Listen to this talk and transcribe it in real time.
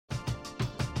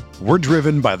We're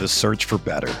driven by the search for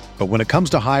better. But when it comes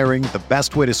to hiring, the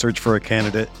best way to search for a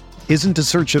candidate isn't to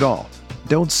search at all.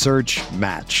 Don't search,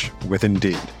 match with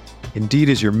Indeed. Indeed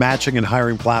is your matching and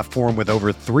hiring platform with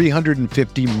over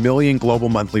 350 million global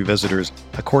monthly visitors,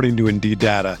 according to Indeed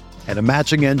data, and a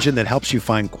matching engine that helps you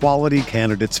find quality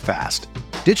candidates fast.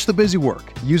 Ditch the busy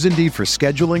work. Use Indeed for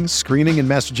scheduling, screening, and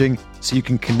messaging so you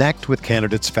can connect with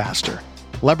candidates faster.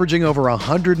 Leveraging over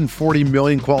 140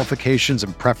 million qualifications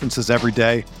and preferences every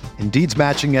day, Indeed's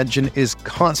matching engine is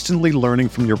constantly learning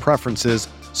from your preferences,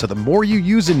 so the more you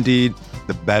use Indeed,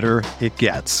 the better it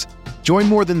gets. Join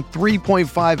more than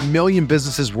 3.5 million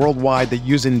businesses worldwide that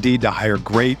use Indeed to hire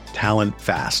great talent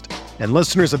fast. And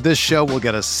listeners of this show will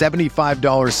get a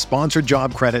 $75 sponsored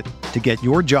job credit to get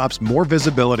your jobs more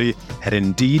visibility at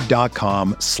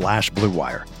Indeed.com/Blue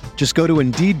Wire. Just go to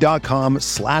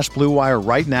Indeed.com/Blue Wire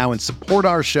right now and support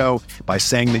our show by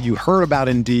saying that you heard about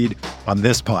Indeed on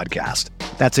this podcast.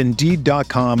 That's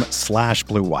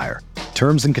Indeed.com/Blue Wire.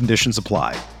 Terms and conditions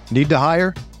apply. Need to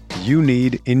hire? You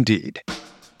need Indeed.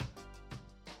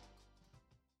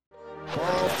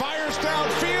 Fires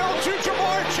downfield to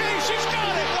Jamar Chase. He's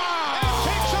got it. Wow. And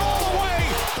takes it all the way.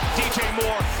 DJ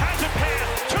Moore has a pass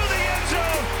to the end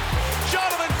zone.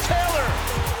 Jonathan Taylor.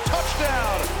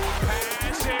 Touchdown.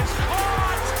 Pass is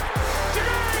caught.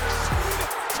 Diggs.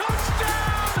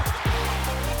 Touchdown.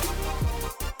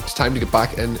 It's time to get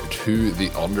back into the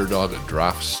Underdog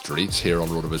draft streets here on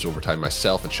RotoViz Overtime.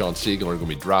 Myself and Sean Siegel are going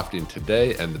to be drafting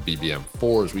today and the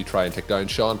BBM4 as we try and take down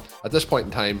Sean. At this point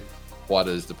in time, what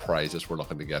is the prizes we're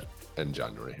looking to get in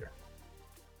January here?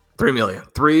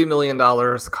 $3 million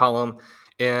column.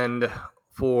 And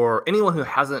for anyone who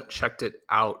hasn't checked it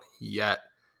out yet,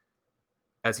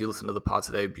 as you listen to the pod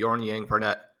today, Bjorn Yang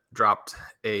Burnett dropped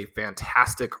a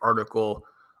fantastic article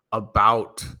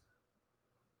about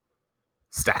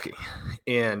stacking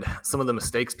and some of the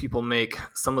mistakes people make,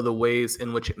 some of the ways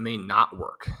in which it may not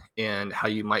work, and how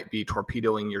you might be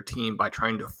torpedoing your team by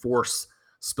trying to force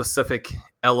specific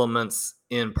elements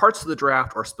in parts of the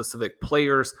draft or specific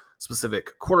players,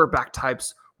 specific quarterback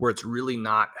types where it's really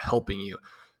not helping you.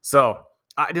 So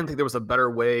I didn't think there was a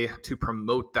better way to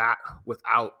promote that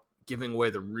without giving away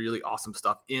the really awesome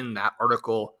stuff in that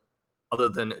article other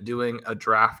than doing a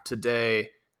draft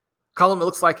today. Column, it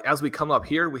looks like as we come up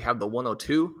here, we have the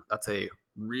 102. That's a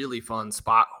really fun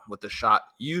spot with the shot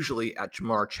usually at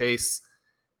Jamar Chase.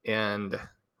 And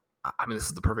I mean, this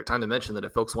is the perfect time to mention that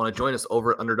if folks want to join us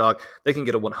over at Underdog, they can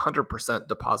get a 100%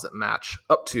 deposit match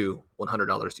up to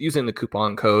 $100 using the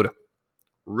coupon code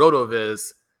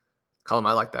RotoViz. Colin,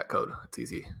 I like that code. It's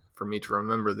easy for me to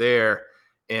remember there.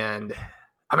 And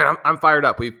I mean, I'm fired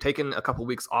up. We've taken a couple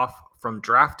weeks off from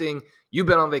drafting. You've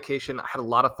been on vacation. I had a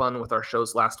lot of fun with our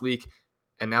shows last week.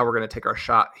 And now we're going to take our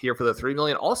shot here for the $3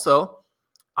 million. Also,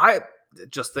 I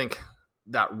just think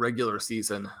that regular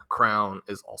season crown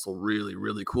is also really,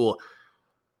 really cool.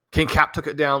 King Cap took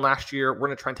it down last year. We're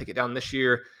going to try and take it down this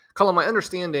year. Colin, my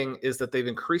understanding is that they've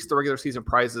increased the regular season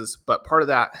prizes, but part of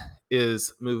that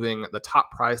is moving the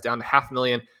top prize down to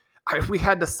 $500,000. If we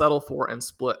had to settle for and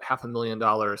split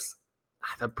 $500,000,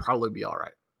 that'd probably be all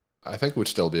right. I think we'd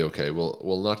still be okay.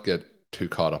 We'll not get too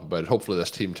caught up about it. Hopefully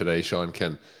this team today, Sean,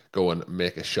 can go and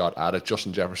make a shot at it.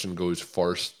 Justin Jefferson goes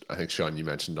first. I think, Sean, you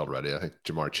mentioned already. I think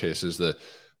Jamar Chase is the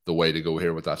way to go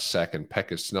here with that second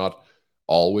pick. It's not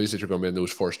always that you're going to be in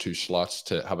those first two slots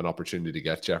to have an opportunity to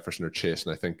get Jefferson or Chase.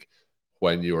 And I think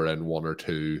when you're in one or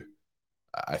two,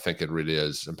 I think it really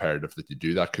is imperative that you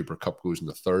do that. Cooper Kupp goes in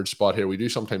the third spot here. We do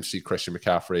sometimes see Christian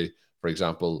McCaffrey, for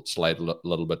example, slide a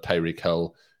little bit. Tyreek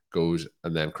Hill goes,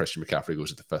 and then Christian McCaffrey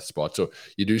goes at the fifth spot. So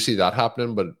you do see that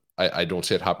happening, but I don't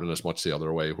see it happening as much the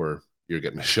other way where you're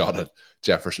getting a shot at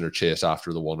Jefferson or Chase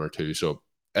after the one or two. So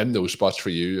in those spots for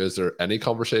you, is there any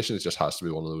conversation? It just has to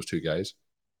be one of those two guys.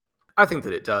 I think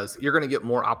that it does. You're going to get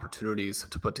more opportunities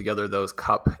to put together those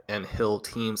Kupp and Hill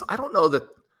teams. I don't know that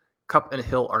Kupp and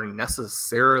Hill are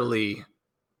necessarily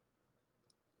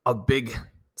a big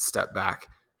step back.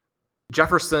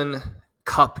 Jefferson,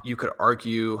 Kupp, you could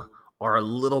argue, are a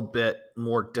little bit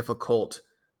more difficult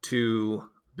to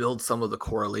build some of the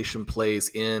correlation plays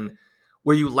in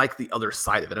where you like the other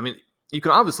side of it. I mean, you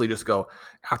can obviously just go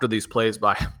after these plays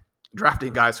by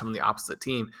drafting guys from the opposite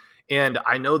team. And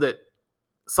I know that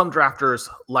some drafters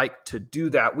like to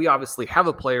do that. We obviously have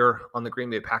a player on the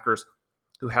Green Bay Packers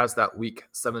who has that week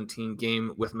 17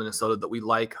 game with Minnesota that we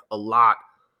like a lot.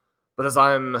 But as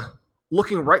I'm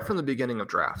looking right from the beginning of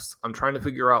drafts, I'm trying to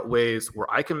figure out ways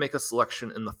where I can make a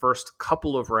selection in the first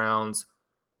couple of rounds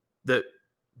that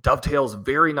dovetails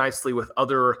very nicely with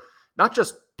other, not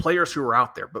just players who are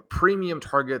out there, but premium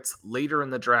targets later in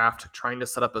the draft, trying to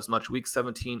set up as much week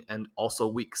 17 and also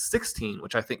week 16,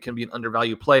 which I think can be an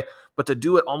undervalued play, but to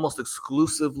do it almost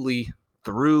exclusively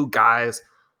through guys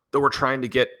that we're trying to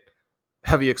get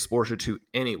heavy exposure to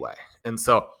anyway. And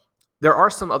so there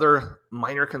are some other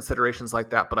minor considerations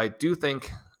like that, but I do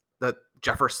think that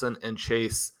Jefferson and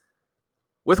Chase,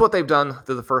 with what they've done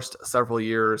through the first several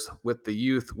years, with the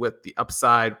youth, with the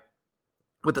upside,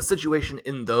 with the situation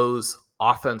in those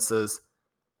offenses,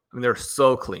 I mean, they're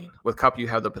so clean. With Kupp, you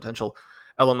have the potential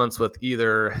elements with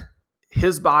either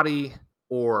his body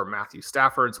or Matthew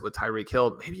Stafford's with Tyreek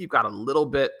Hill. Maybe you've got a little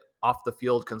bit off the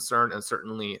field concern, and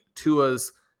certainly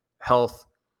Tua's health.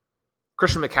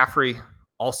 Christian McCaffrey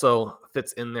also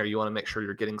fits in there. You want to make sure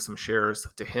you're getting some shares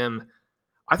to him.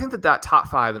 I think that top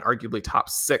 5 and arguably top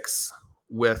 6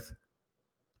 with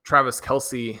Travis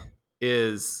Kelce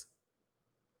is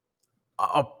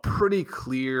a pretty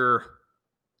clear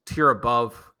tier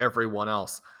above everyone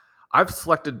else. I've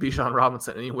selected Bijan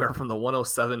Robinson anywhere from the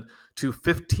 107 to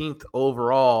 15th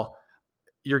overall.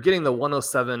 You're getting the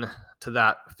 107 to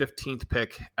that 15th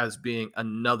pick as being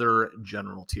another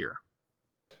general tier.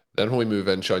 Then when we move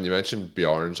in, Sean, you mentioned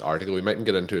Bjorn's article. We mightn't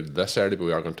get into it this early, but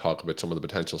we are going to talk about some of the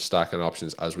potential stacking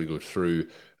options as we go through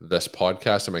this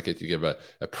podcast. I might get you to give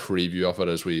a preview of it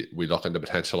as we look into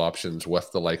potential options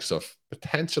with the likes of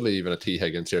potentially even a T.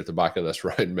 Higgins here at the back of this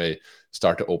round may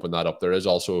start to open that up. There is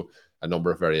also a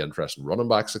number of very interesting running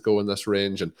backs that go in this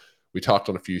range. And we talked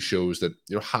on a few shows that,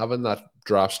 you know, having that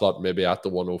draft slot maybe at the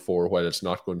 104, while it's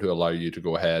not going to allow you to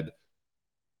go ahead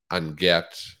and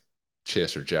get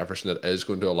Chase or Jefferson, it is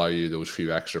going to allow you those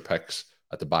few extra picks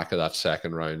at the back of that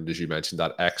second round. As you mentioned,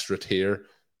 that extra tier,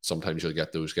 sometimes you'll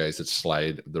get those guys that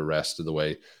slide the rest of the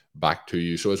way back to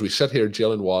you. So as we sit here,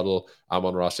 Jalen Waddle,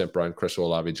 Amon-Ra St. Brown, Chris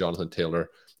Olave, Jonathan Taylor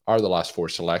are the last 4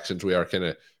 selections. We are kind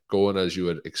of going as you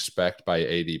would expect by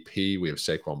ADP. We have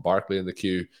Saquon Barkley in the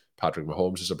queue. Patrick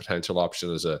Mahomes is a potential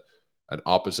option as an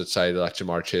opposite side of that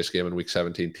Jamar Chase game in week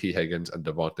 17, T. Higgins and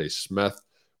Devontae Smith.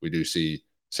 We do see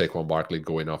Saquon Barkley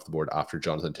going off the board after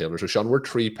Jonathan Taylor. So, Sean, we're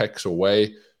 3 picks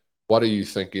away. What are you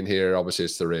thinking here? Obviously,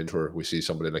 it's the range where we see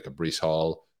somebody like a Breece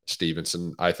Hall,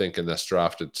 Stevenson. I think in this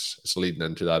draft, it's leading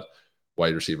into that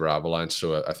wide receiver avalanche.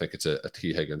 So I think it's a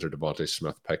T. Higgins or Devontae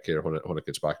Smith pick here when it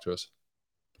gets back to us.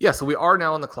 Yeah, so we are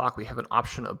now on the clock. We have an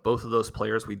option of both of those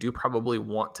players. We do probably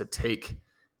want to take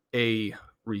a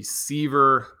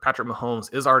receiver. Patrick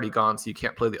Mahomes is already gone, so you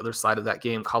can't play the other side of that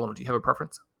game. Colin, do you have a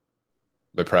preference?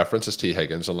 My preference is T.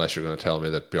 Higgins, unless you're going to tell me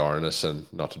that Bjorn is and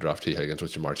not to draft T. Higgins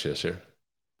with Jamar Chase here.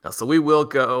 So we will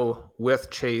go with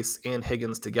Chase and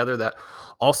Higgins together. That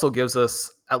also gives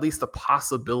us at least the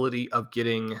possibility of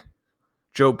getting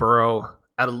Joe Burrow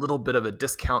at a little bit of a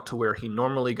discount to where he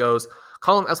normally goes.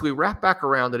 Colin, as we wrap back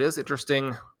around, it is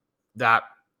interesting that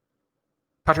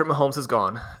Patrick Mahomes is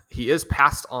gone. He is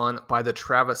passed on by the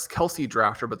Travis Kelce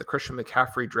drafter, but the Christian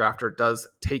McCaffrey drafter does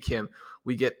take him.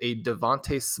 We get a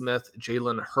Devontae Smith,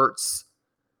 Jalen Hurts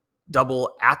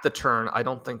double at the turn. I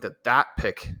don't think that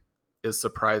pick is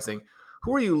surprising.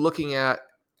 Who are you looking at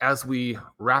as we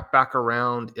wrap back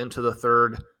around into the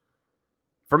third?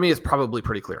 For me, it's probably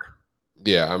pretty clear.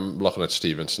 Yeah, I'm looking at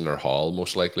Stevenson or Hall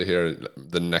most likely here.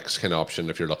 The next kind of option,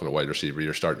 if you're looking at wide receiver,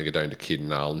 you're starting to get down to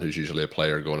Keenan Allen, who's usually a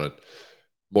player going at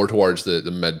more towards the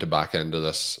mid to back end of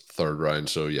this third round.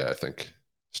 So yeah, I think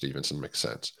Stevenson makes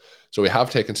sense. So we have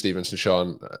taken Stevenson.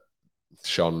 Sean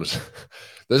was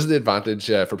this is the advantage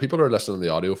for people who are listening in the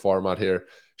audio format here.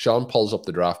 Sean pulls up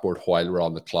the draft board while we're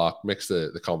on the clock, makes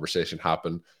the conversation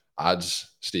happen,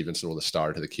 adds Stevenson with a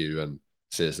star to the queue, and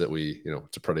says that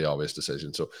it's a pretty obvious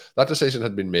decision. So that decision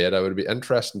had been made. I would be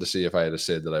interested to see if I had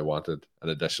said that I wanted an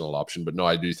additional option, but no,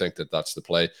 I do think that that's the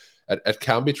play. It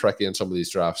can be tricky in some of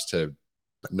these drafts to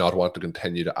not want to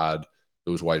continue to add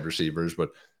those wide receivers, but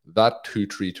that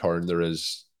 2-3 turn, there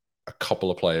is a couple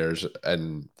of players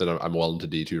and that I'm willing to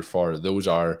detour for. Those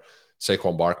are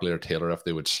Saquon Barkley or Taylor if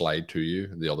they would slide to you.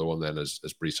 And the other one then is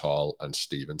Breece Hall and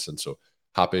Stevenson. So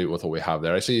happy with what we have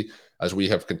there. I see as we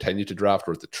have continued to draft,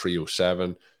 we're at the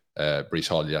 307. Breece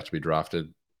Hall yet to be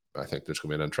drafted. I think there's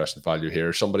going to be an interesting value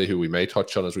here. Somebody who we may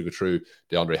touch on as we go through,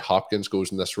 DeAndre Hopkins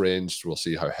goes in this range. We'll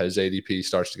see how his ADP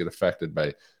starts to get affected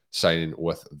by signing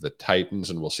with the Titans,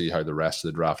 and we'll see how the rest of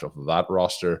the draft of that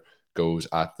roster goes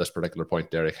at this particular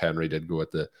point. Derrick Henry did go at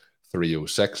the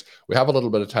 306. We have a little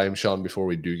bit of time, Sean, before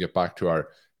we do get back to our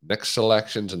next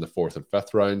selections in the 4th and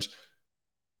 5th rounds.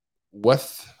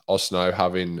 With us now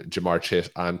having Jamar Chase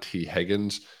and T.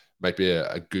 Higgins, might be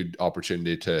a good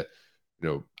opportunity to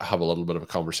have a little bit of a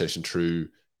conversation through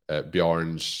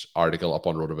Bjorn's article up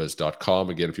on rotoviz.com.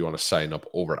 Again, if you want to sign up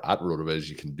over at RotoViz,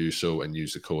 you can do so and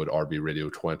use the code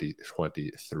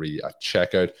RBRadio2023 at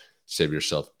checkout. Save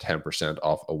yourself 10%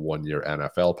 off a 1-year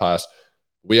NFL pass.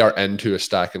 We are into a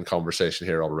stacking conversation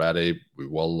here already. We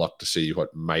will look to see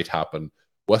what might happen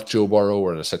with Joe Burrow.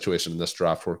 We're in a situation in this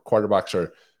draft where quarterbacks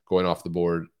are going off the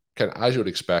board, kind of as you would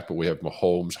expect, but we have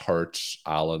Mahomes, Hurts,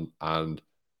 Allen, and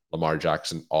Lamar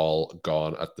Jackson all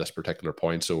gone at this particular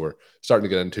point. So we're starting to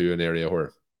get into an area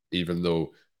where, even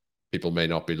though people may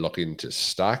not be looking to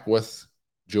stack with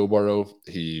Joe Burrow,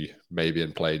 he may be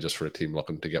in play just for a team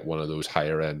looking to get one of those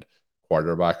higher end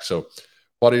quarterbacks. So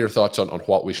what are your thoughts on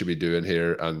what we should be doing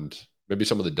here, and maybe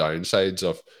some of the downsides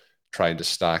of trying to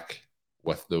stack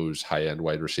with those high end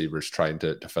wide receivers, trying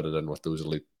to fit it in with those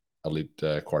elite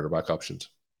quarterback options?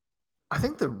 I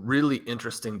think the really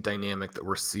interesting dynamic that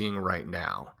we're seeing right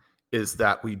now is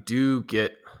that we do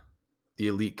get the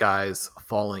elite guys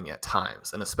falling at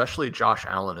times, and especially Josh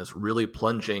Allen is really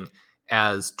plunging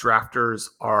as drafters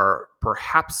are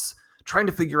perhaps trying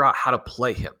to figure out how to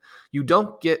play him. You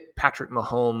don't get Patrick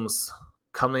Mahomes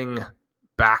coming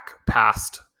back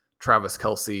past Travis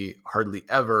Kelce hardly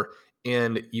ever,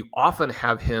 and you often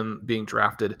have him being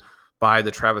drafted by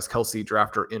the Travis Kelce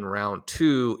drafter in round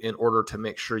 2 in order to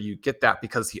make sure you get that,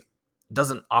 because he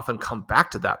doesn't often come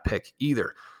back to that pick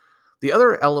either. The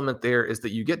other element there is that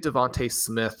you get Devontae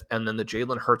Smith, and then the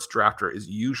Jalen Hurts drafter is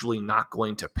usually not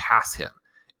going to pass him.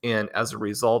 And as a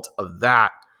result of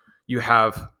that, you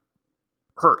have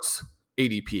Hurts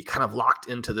ADP kind of locked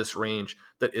into this range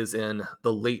that is in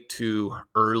the late 2,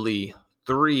 early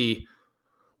 3.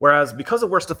 Whereas because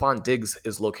of where Stephon Diggs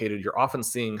is located, you're often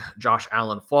seeing Josh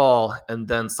Allen fall, and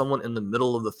then someone in the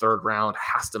middle of the 3rd round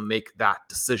has to make that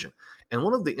decision. And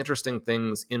one of the interesting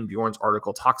things in Bjorn's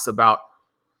article talks about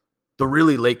the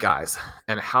really late guys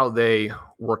and how they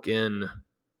work in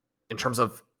terms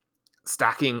of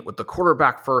stacking with the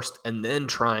quarterback first and then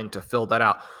trying to fill that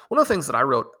out. One of the things that I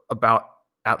wrote about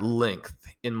at length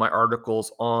in my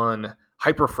articles on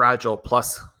hyperfragile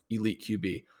plus elite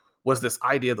QB was this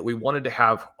idea that we wanted to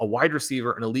have a wide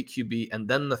receiver, an elite QB, and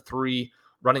then the 3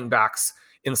 running backs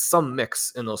in some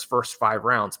mix in those first 5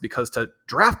 rounds, because to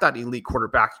draft that elite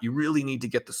quarterback, you really need to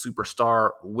get the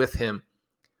superstar with him.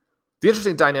 The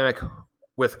interesting dynamic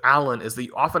with Allen is that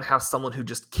you often have someone who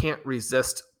just can't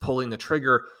resist pulling the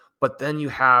trigger, but then you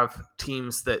have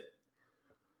teams that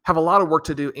have a lot of work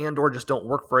to do and or just don't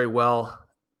work very well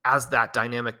as that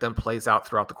dynamic then plays out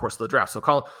throughout the course of the draft. So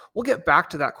Colin, we'll get back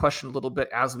to that question a little bit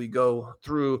as we go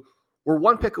through. We're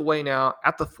 1 pick away now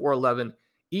at the 411.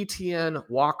 ETN,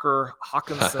 Walker,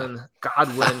 Hawkinson,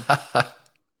 Godwin.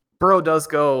 Burrow does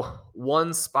go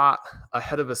 1 spot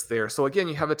ahead of us there. So again,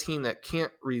 you have a team that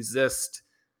can't resist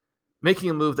making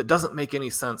a move that doesn't make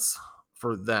any sense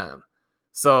for them.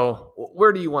 So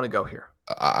where do you want to go here?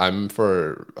 I'm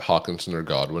for Hawkinson or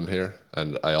Godwin here,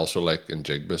 and I also like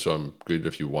Njigba, so I'm good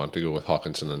if you want to go with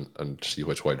Hawkinson and see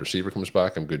which wide receiver comes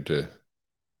back. I'm good to... Are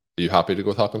you happy to go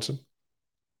with Hawkinson?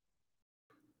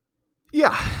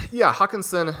 Yeah,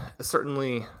 Hawkinson is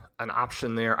certainly an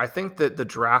option there. I think that the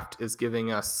draft is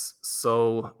giving us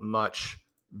so much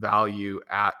value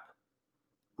at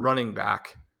running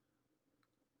back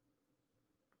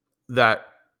that,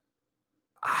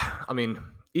 I mean,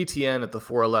 ETN at the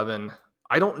 411,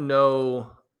 I don't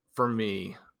know for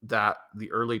me that the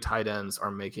early tight ends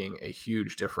are making a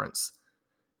huge difference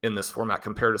in this format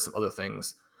compared to some other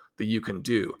things that you can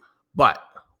do. But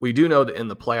we do know that in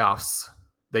the playoffs,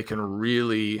 they can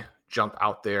really jump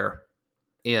out there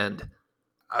and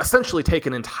essentially take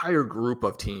an entire group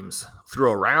of teams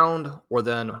through a round or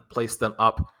then place them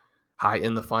up high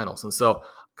in the finals. And so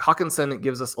Hawkinson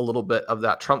gives us a little bit of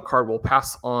that trump card. We'll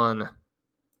pass on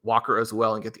Walker as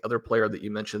well and get the other player that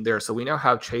you mentioned there. So we now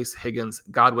have Chase, Higgins,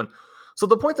 Godwin. So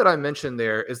the point that I mentioned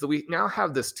there is that we now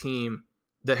have this team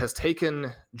that has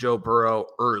taken Joe Burrow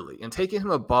early and taken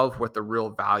him above what the real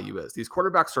value is. These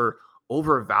quarterbacks are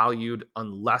overvalued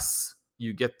unless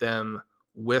you get them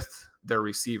with their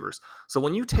receivers. So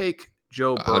when you take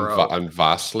Joe Burrow... And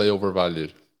vastly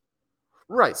overvalued.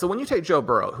 Right. So when you take Joe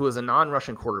Burrow, who is a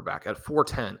non-rushing quarterback at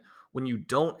 410, when you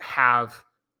don't have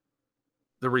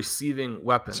the receiving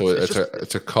weapons... So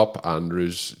it's a Cup,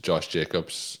 Andrews, Josh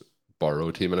Jacobs,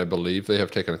 Burrow team, and I believe they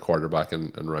have taken a quarterback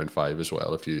in round 5 as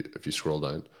well, if you scroll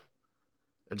down.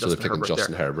 So they've taken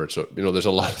Justin Herbert. So, there's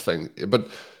a lot of things. But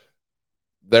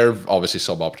they're obviously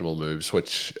suboptimal moves,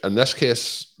 which in this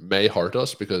case may hurt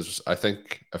us, because I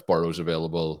think if Burrow's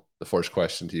available, the first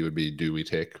question to you would be, do we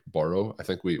take Burrow? I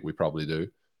think we probably do.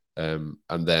 And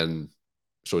then,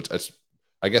 so it's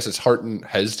I guess it's hurting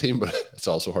his team, but it's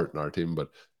also hurting our team. But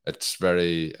it's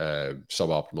very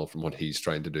suboptimal from what he's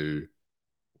trying to do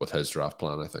with his draft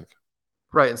plan, I think.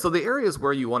 Right. And so the areas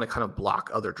where you want to kind of block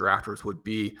other drafters would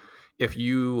be if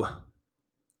you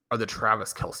are the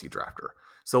Travis Kelce drafter.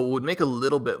 So it would make a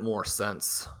little bit more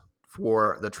sense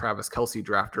for the Travis Kelce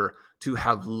drafter to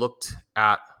have looked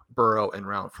at Burrow in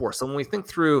round 4. So when we think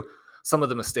through some of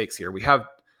the mistakes here, we have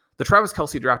the Travis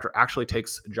Kelce drafter actually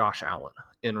takes Josh Allen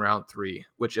in round 3,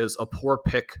 which is a poor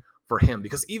pick for him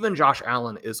because even Josh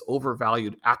Allen is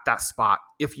overvalued at that spot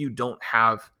if you don't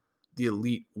have the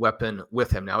elite weapon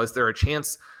with him. Now, is there a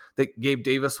chance that Gabe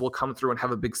Davis will come through and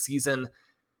have a big season?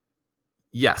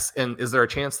 Yes. And is there a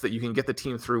chance that you can get the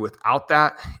team through without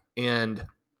that and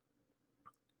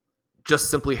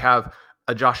just simply have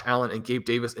a Josh Allen and Gabe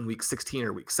Davis in week 16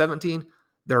 or week 17?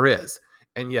 There is.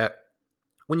 And yet,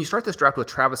 when you start this draft with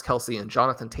Travis Kelce and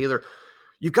Jonathan Taylor,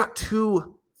 you've got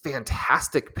 2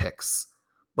 fantastic picks,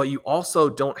 but you also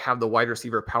don't have the wide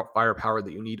receiver firepower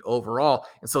that you need overall.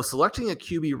 And so selecting a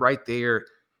QB right there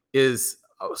is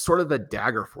sort of a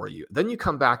dagger for you. Then you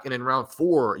come back and in round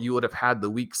 4, you would have had the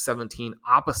week 17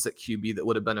 opposite QB that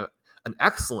would have been an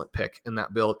excellent pick in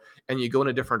that build. And you go in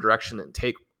a different direction and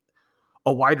take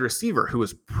a wide receiver who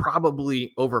is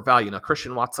probably overvalued. Now,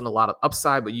 Christian Watson, a lot of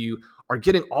upside, but you are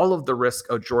getting all of the risk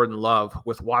of Jordan Love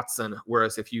with Watson.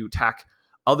 Whereas if you attack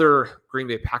other Green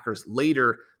Bay Packers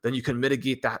later, then you can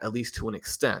mitigate that at least to an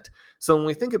extent. So when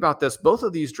we think about this, both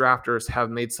of these drafters have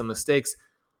made some mistakes.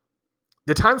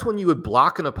 The times when you would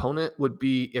block an opponent would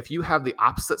be if you have the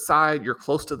opposite side, you're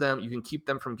close to them, you can keep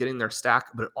them from getting their stack,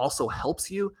 but it also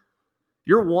helps you.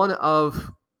 You're one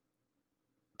of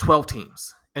 12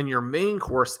 teams, and your main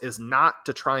course is not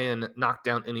to try and knock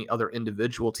down any other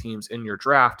individual teams in your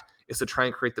draft, is to try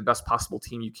and create the best possible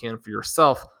team you can for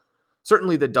yourself.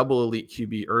 Certainly the double elite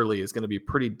QB early is going to be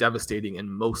pretty devastating in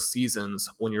most seasons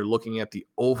when you're looking at the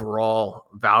overall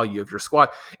value of your squad.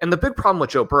 And the big problem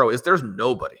with Joe Burrow is there's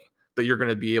nobody that you're going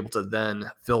to be able to then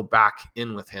fill back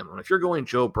in with him. And if you're going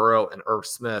Joe Burrow and Irv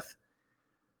Smith,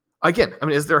 again, I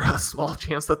mean, is there a small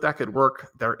chance that that could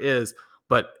work? There is,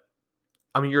 but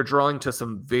I mean, you're drawing to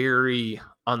some very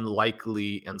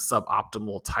unlikely and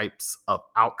suboptimal types of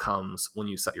outcomes when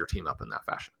you set your team up in that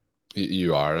fashion.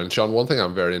 You are. And Sean, one thing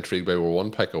I'm very intrigued by, we're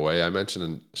 1 pick away. I mentioned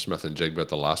in Smith and Jigba at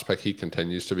the last pick, he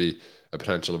continues to be a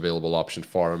potential available option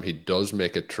for him. He does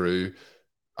make it through.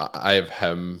 I have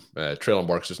him, Traylon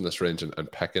Burks is in this range,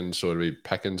 and Pickens, so it'll be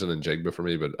Pickens and then Jigba for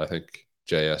me, but I think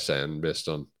JSN, based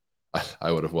on,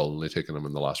 I would have willingly taken him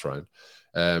in the last round.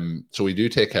 So we do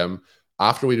take him.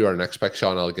 After we do our next pick,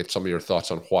 Sean, I'll get some of your thoughts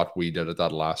on what we did at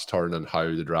that last turn and how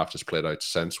the draft has played out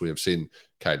since. We have seen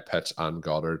Kyle Pitts and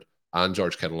Goddard and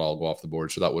George Kittle all go off the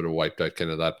board, so that would have wiped out kind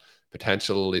of that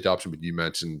potential elite option, but you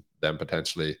mentioned them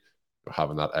potentially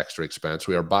having that extra expense.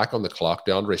 We are back on the clock.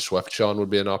 DeAndre Swift, Sean, would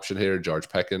be an option here. George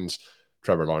Pickens,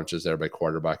 Trevor Lawrence is there by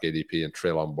quarterback ADP, and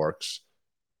Traylon Burks.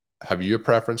 Have you a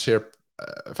preference here?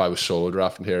 If I was solo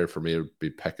drafting here, for me, it would be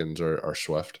Pickens or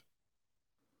Swift.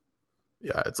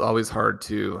 Yeah, it's always hard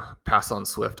to pass on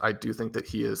Swift. I do think that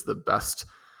he is the best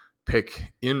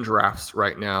pick in drafts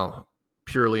right now,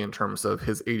 purely in terms of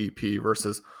his ADP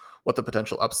versus what the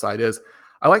potential upside is.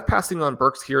 I like passing on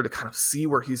Burks here to kind of see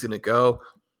where he's going to go.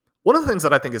 One of the things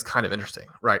that I think is kind of interesting,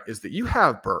 right, is that you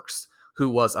have Burks, who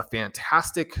was a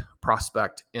fantastic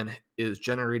prospect and is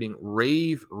generating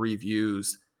rave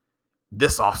reviews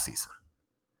this offseason.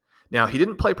 Now, he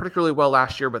didn't play particularly well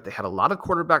last year, but they had a lot of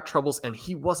quarterback troubles and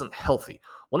he wasn't healthy.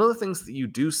 One of the things that you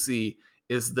do see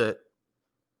is that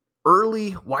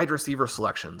early wide receiver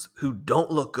selections who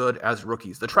don't look good as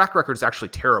rookies, the track record is actually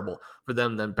terrible for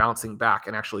them then bouncing back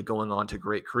and actually going on to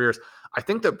great careers. I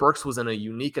think that Burks was in a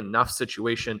unique enough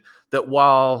situation that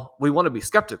while we want to be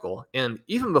skeptical, and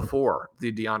even before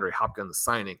the DeAndre Hopkins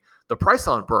signing, the price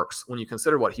on Burks, when you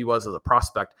consider what he was as a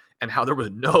prospect and how there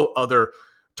was no other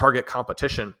target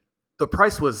competition, the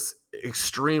price was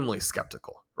extremely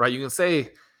skeptical, right? You can say,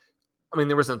 I mean,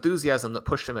 there was enthusiasm that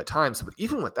pushed him at times, but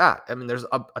even with that, I mean, there's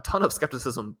a ton of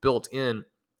skepticism built in.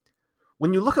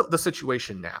 When you look at the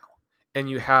situation now, and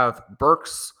you have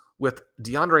Burks with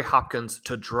DeAndre Hopkins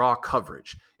to draw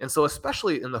coverage, and so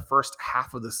especially in the first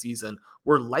half of the season,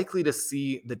 we're likely to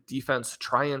see the defense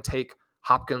try and take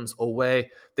Hopkins away.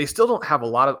 They still don't have a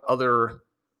lot of other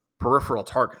peripheral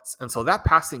targets, and so that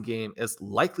passing game is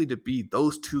likely to be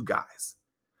those two guys.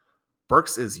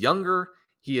 Burks is younger.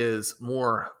 He is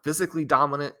more physically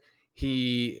dominant.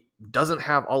 He doesn't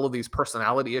have all of these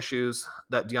personality issues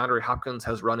that DeAndre Hopkins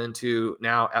has run into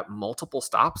now at multiple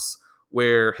stops,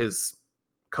 where his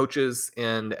coaches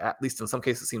and, at least in some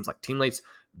cases, seems like teammates,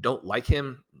 don't like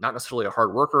him, not necessarily a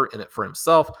hard worker in it for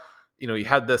himself. You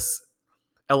had this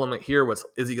element here was,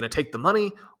 is he going to take the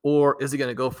money or is he going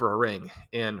to go for a ring?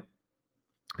 And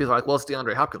people are like, well, it's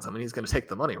DeAndre Hopkins. I mean, he's going to take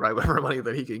the money, right? Whatever money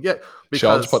that he can get.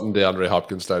 Sean's putting DeAndre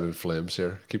Hopkins down in flames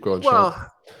here. Keep going, well, Sean.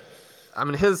 I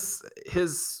mean,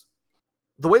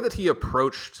 the way that he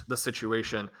approached the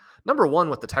situation, number one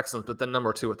with the Texans, but then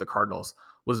number two with the Cardinals,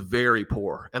 was very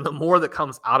poor. And the more that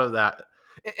comes out of that,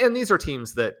 and these are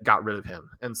teams that got rid of him.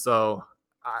 And so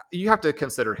you have to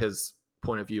consider his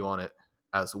point of view on it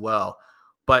as well.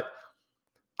 But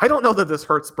I don't know that this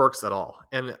hurts Burks at all.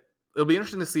 And it'll be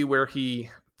interesting to see where he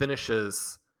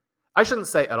finishes. I shouldn't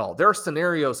say at all. There are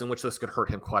scenarios in which this could hurt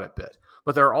him quite a bit.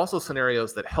 But there are also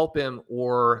scenarios that help him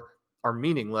or are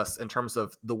meaningless in terms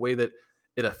of the way that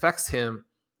it affects him.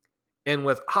 And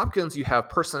with Hopkins, you have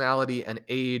personality and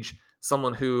age,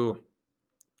 someone who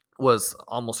was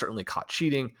almost certainly caught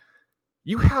cheating.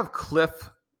 You have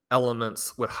cliff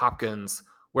elements with Hopkins,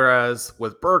 whereas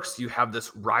with Burks, you have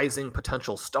this rising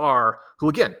potential star who,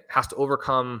 again, has to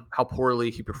overcome how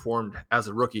poorly he performed as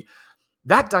a rookie.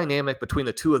 That dynamic between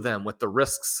the two of them with the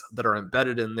risks that are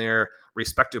embedded in their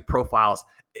respective profiles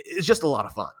is just a lot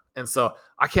of fun. And so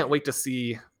I can't wait to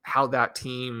see how that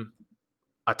team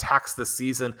attacks this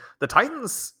season. The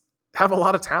Titans have a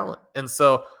lot of talent. And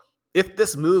so if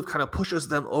this move kind of pushes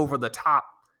them over the top,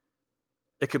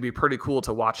 it could be pretty cool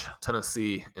to watch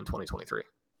Tennessee in 2023.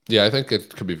 Yeah, I think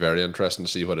it could be very interesting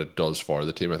to see what it does for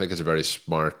the team. I think it's a very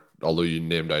smart, although you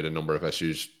named out a number of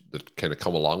issues that kind of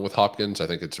come along with Hopkins, I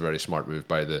think it's a very smart move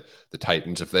by the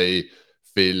Titans. If they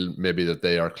feel maybe that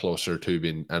they are closer to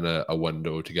being in a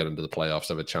window to get into the playoffs,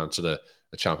 have a chance at a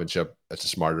championship, it's a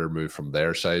smarter move from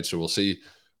their side. So we'll see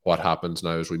what happens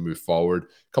now as we move forward.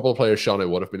 A couple of players, Sean, I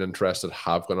would have been interested,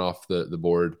 have gone off the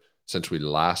board since we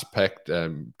last picked.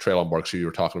 Treylon Burks, who you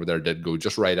were talking about there, did go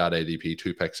just right at ADP,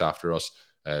 2 picks after us.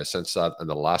 Since that, and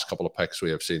the last couple of picks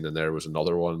we have seen in there was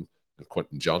another one. And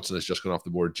Quentin Johnson has just gone off the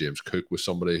board. James Cook was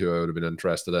somebody who I would have been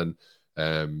interested in.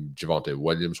 Javonte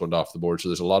Williams went off the board. So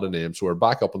there's a lot of names. So we're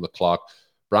back up on the clock.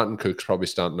 Brandon Cook's probably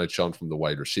standing out, Sean, from the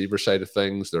wide receiver side of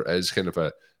things. There is kind of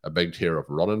a big tier of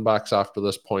running backs after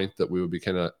this point that we would be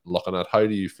kind of looking at. How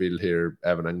do you feel here?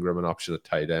 Evan Ingram, an option at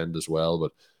tight end as well.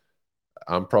 But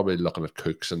I'm probably looking at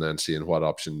Cooks and then seeing what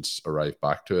options arrive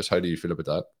back to us. How do you feel about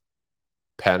that?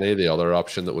 Penny, the other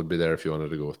option that would be there if you wanted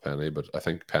to go with Penny, but I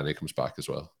think Penny comes back as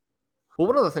well. Well,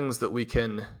 one of the things that we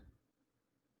can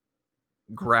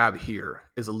grab here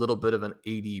is a little bit of an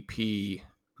ADP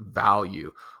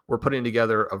value. We're putting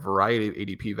together a variety of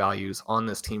ADP values on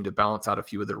this team to balance out a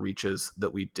few of the reaches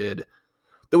that we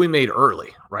made early,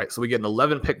 right? So we get an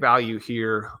 11 pick value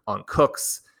here on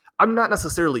Cooks. I'm not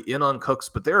necessarily in on Cooks,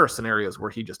 but there are scenarios where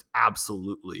he just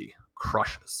absolutely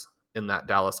crushes in that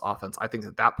Dallas offense. I think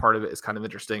that part of it is kind of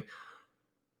interesting.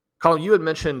 Colin, you had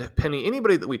mentioned Penny.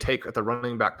 Anybody that we take at the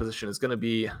running back position is going to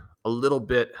be a little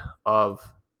bit of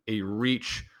a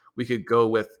reach. We could go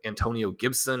with Antonio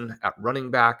Gibson at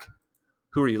running back.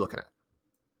 Who are you looking at?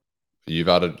 You've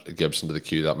added Gibson to the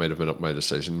queue. That might have been up my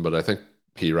decision, but I think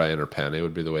P. Ryan or Penny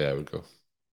would be the way I would go.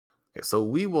 Okay, so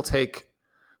we will take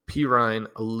P. Ryan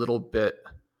a little bit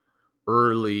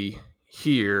early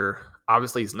here.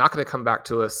 Obviously, he's not going to come back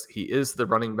to us. He is the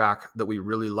running back that we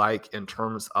really like in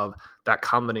terms of that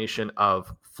combination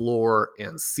of floor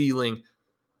and ceiling.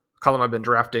 Colin, I've been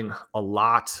drafting a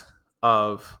lot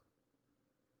of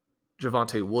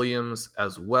Javonte Williams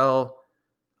as well.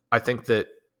 I think that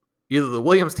either the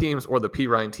Williams teams or the P.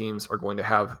 Ryan teams are going to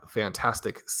have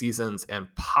fantastic seasons,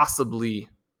 and possibly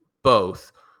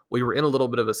both. We were in a little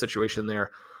bit of a situation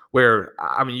there where,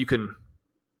 I mean, you can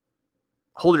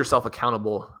hold yourself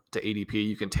accountable to ADP.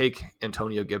 You can take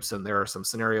Antonio Gibson. There are some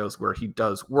scenarios where he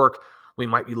does work. We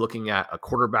might be looking at a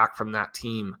quarterback from that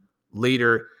team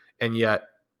later. And yet,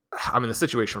 I mean, the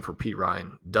situation for P.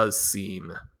 Ryan does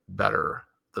seem better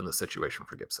than the situation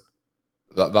for Gibson.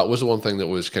 That was the one thing that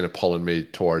was kind of pulling me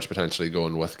towards potentially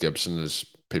going with Gibson, as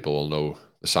people will know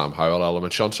the Sam Howell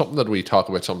element. Sean, something that we talk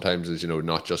about sometimes is,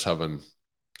 not just having,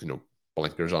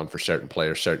 blinkers on for certain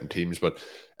players, certain teams, but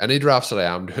any drafts that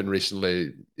I am doing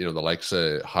recently, the likes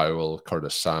of Howell,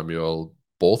 Curtis Samuel,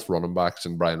 both running backs,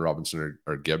 and Brian Robinson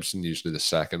or Gibson, usually the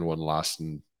second one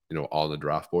lasting, on the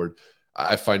draft board.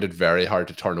 I find it very hard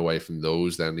to turn away from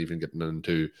those, then even getting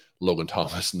into Logan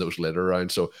Thomas and those later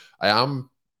rounds. So I am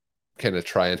kind of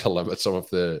trying to limit some of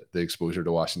the exposure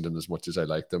to Washington as much as I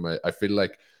like them. I feel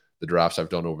like the drafts I've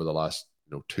done over the last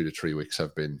 2 to 3 weeks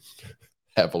have been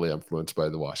heavily influenced by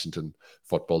the Washington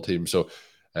football team. So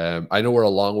I know we're a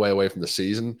long way away from the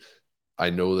season. I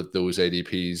know that those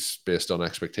ADPs based on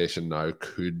expectation now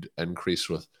could increase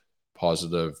with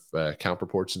positive camp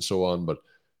reports and so on. But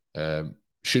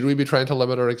should we be trying to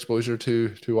limit our exposure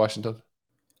to Washington?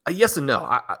 Yes and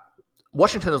no.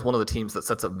 Washington is one of the teams that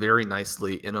sets up very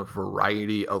nicely in a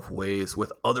variety of ways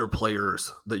with other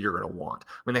players that you're going to want.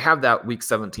 I mean, they have that Week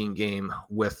 17 game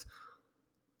with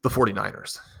the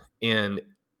 49ers, and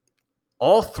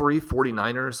all three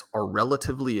 49ers are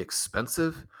relatively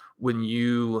expensive when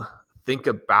you think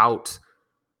about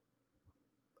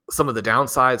some of the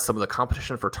downsides, some of the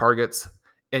competition for targets.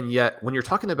 And yet, when you're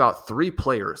talking about three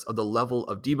players of the level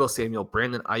of Deebo Samuel,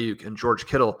 Brandon Ayuk, and George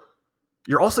Kittle,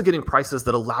 you're also getting prices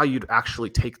that allow you to actually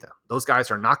take them. Those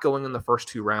guys are not going in the first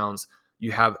 2 rounds.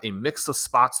 You have a mix of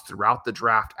spots throughout the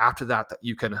draft after that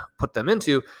you can put them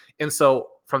into. And so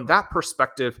from that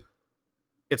perspective,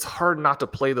 it's hard not to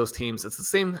play those teams. It's the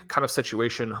same kind of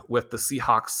situation with the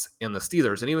Seahawks and the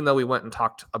Steelers. And even though we went and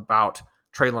talked about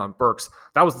Treylon Burks,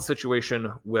 that was the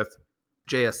situation with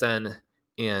JSN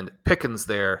and Pickens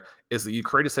there, is that you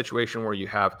create a situation where you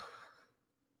have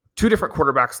 2 different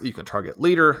quarterbacks that you can target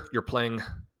later. You're playing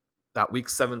that Week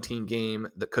 17 game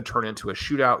that could turn into a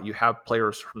shootout. You have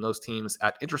players from those teams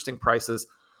at interesting prices.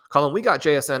 Colin, we got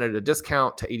JSN at a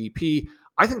discount to ADP.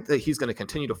 I think that he's going to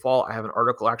continue to fall. I have an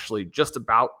article actually just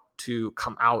about to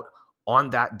come out on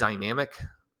that dynamic,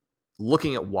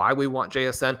 looking at why we want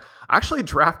JSN. I actually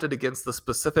drafted against the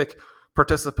specific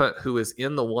participant who is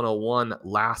in the 101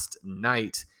 last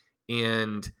night,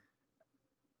 and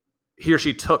he or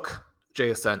she took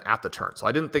JSN at the turn. So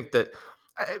I didn't think that,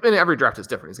 I mean, every draft is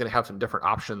different. He's going to have some different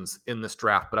options in this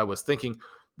draft, but I was thinking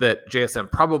that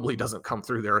JSN probably doesn't come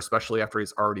through there, especially after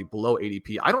he's already below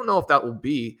ADP. I don't know if that will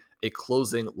be a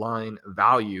closing line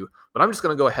value, but I'm just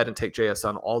going to go ahead and take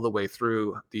JSN all the way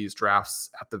through these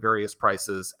drafts at the various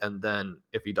prices. And then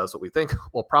if he does what we think,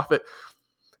 we'll profit.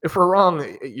 If we're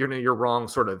wrong, you're wrong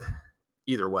sort of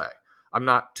either way. I'm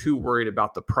not too worried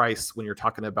about the price when you're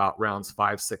talking about rounds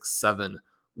 5, 6, 7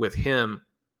 with him.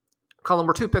 Colin,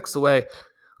 we're 2 picks away.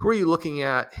 Who are you looking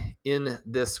at in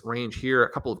this range here? A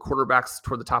couple of quarterbacks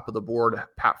toward the top of the board.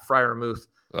 Pat Freiermuth.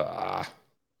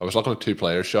 I was looking at 2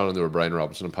 players, Sean, and they were Brian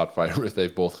Robinson and Pat Freiermuth.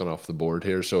 They've both gone off the board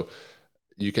here. So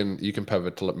you can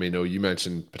pivot to let me know. You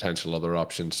mentioned potential other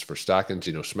options for stacking.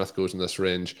 Geno Smith goes in this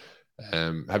range.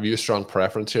 Have you a strong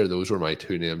preference here? Those were my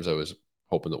 2 names. I was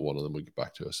hoping that one of them would get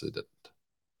back to us. They didn't.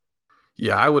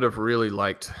 Yeah, I would have really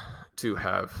liked to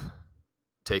have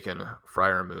taken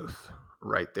Freiermuth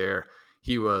right there.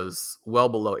 He was well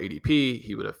below ADP.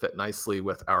 He would have fit nicely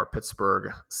with our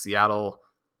Pittsburgh, Seattle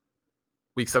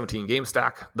Week 17 game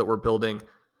stack that we're building.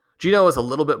 Geno is a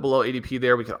little bit below ADP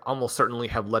there. We could almost certainly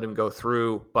have let him go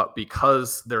through, but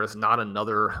because there is not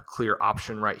another clear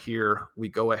option right here, we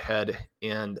go ahead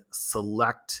and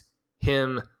select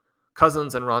him.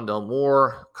 Cousins and Rondell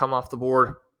Moore come off the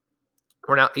board.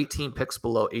 We're now 18 picks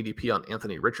below ADP on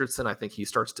Anthony Richardson. I think he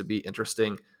starts to be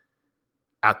interesting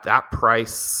at that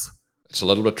price. It's a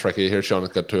little bit tricky here, Sean.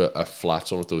 It's got to a flat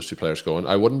zone with those 2 players going.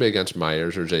 I wouldn't be against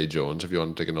Myers or Zay Jones if you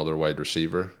want to take another wide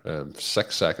receiver.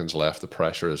 6 seconds left. The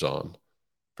pressure is on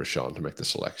for Sean to make the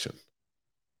selection.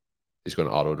 He's going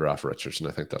to auto draft Richardson.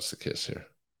 I think that's the case here.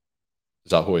 Is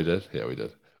that what we did? Yeah, we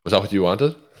did. Was that what you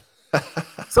wanted?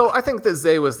 So I think that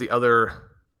Zay was the other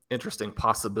interesting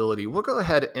possibility. We'll go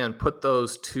ahead and put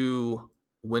those 2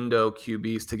 window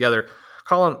QBs together.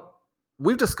 Colin,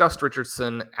 we've discussed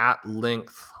Richardson at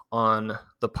length on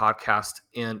the podcast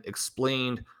and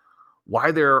explained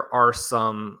why there are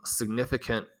some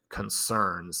significant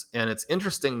concerns. And it's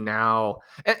interesting now,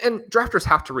 and drafters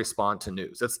have to respond to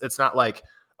news. It's not like,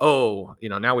 oh,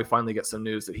 now we finally get some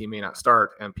news that he may not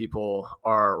start and people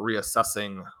are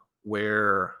reassessing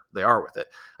where they are with it.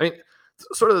 I mean,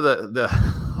 sort of the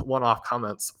one-off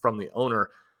comments from the owner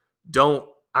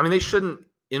they shouldn't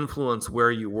influence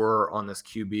where you were on this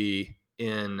QB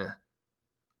in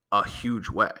a huge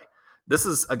way. This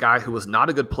is a guy who was not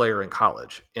a good player in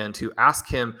college, and to ask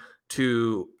him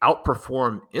to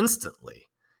outperform instantly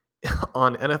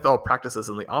on NFL practices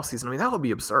in the offseason, that would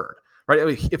be absurd, right? I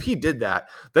mean, if he did that,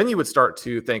 then you would start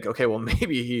to think, okay, well,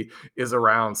 maybe he is a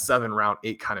round 7, round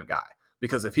 8 kind of guy.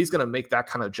 Because if he's going to make that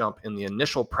kind of jump in the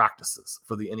initial practices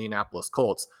for the Indianapolis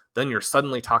Colts, then you're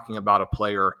suddenly talking about a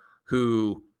player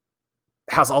who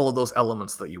has all of those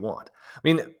elements that you want. I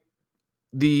mean,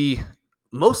 the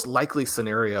most likely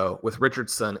scenario with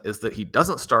Richardson is that he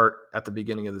doesn't start at the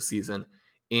beginning of the season,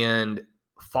 and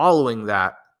following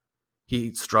that,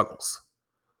 he struggles.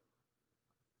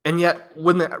 And yet,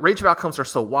 when the range of outcomes are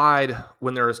so wide,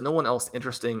 when there is no one else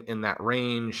interesting in that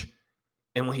range,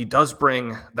 and when he does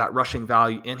bring that rushing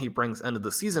value and he brings end of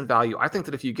the season value, I think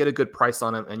that if you get a good price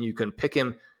on him and you can pick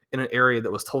him in an area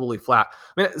that was totally flat.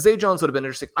 I mean, Zay Jones would have been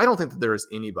interesting. I don't think that there is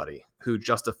anybody who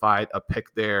justified a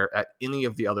pick there at any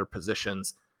of the other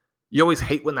positions. You always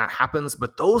hate when that happens,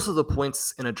 but those are the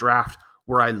points in a draft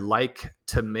where I like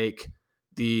to make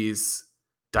these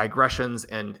digressions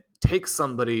and take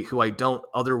somebody who I don't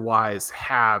otherwise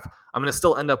have. I'm going to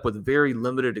still end up with very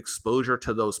limited exposure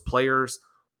to those players,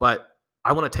 but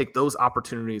I want to take those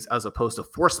opportunities as opposed to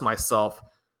force myself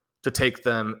to take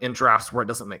them in drafts where it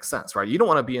doesn't make sense, right? You don't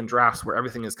want to be in drafts where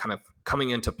everything is kind of coming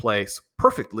into place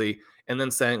perfectly and then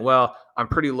saying, well, I'm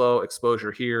pretty low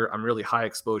exposure here, I'm really high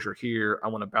exposure here, I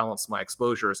want to balance my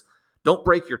exposures. Don't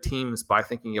break your teams by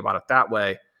thinking about it that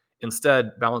way.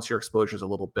 Instead, balance your exposures a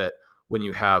little bit when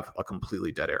you have a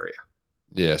completely dead area.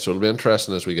 Yeah, so it'll be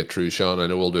interesting as we get through, Sean. I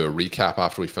know we'll do a recap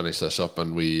after we finish this up,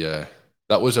 and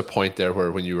that was a point there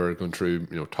where when you were going through,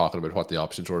 talking about what the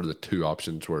options were, the two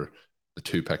options were the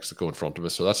two picks that go in front of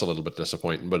us. So that's a little bit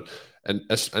disappointing, but and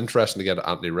it's interesting to get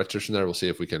Anthony Richardson there. We'll see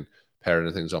if we can pair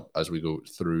anything up as we go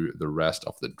through the rest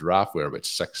of the draft. We're about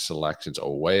 6 selections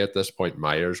away at this point.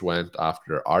 Myers went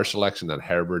after our selection, then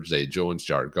Herbert, Zay Jones,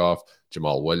 Jared Goff,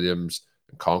 Jamal Williams,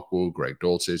 Nkonkwo, Greg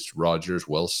Dulcich, Rodgers,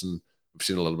 Wilson. We've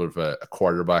seen a little bit of a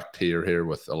quarterback tier here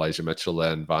with Elijah Mitchell,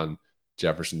 then Van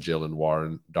Jefferson, Jalen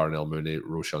Warren, Darnell Mooney,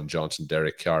 Roshan Johnson,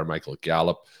 Derek Carr, Michael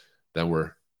Gallup. Then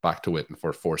we're back to waiting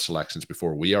for 4 selections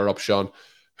before we are up, Sean.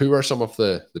 Who are some of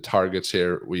the targets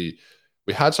here? We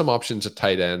had some options at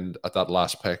tight end at that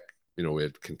last pick. We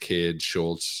had Kincaid,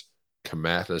 Schultz,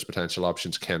 Kmet as potential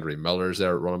options. Kendry Miller's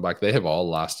there at running back. They have all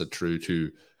lasted through to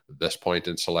this point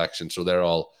in selection, so they're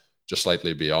all just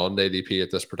slightly beyond ADP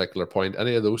at this particular point.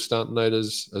 Any of those standing out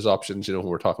as options, when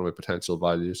we're talking about potential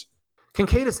values?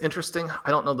 Kincaid is interesting.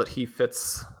 I don't know that he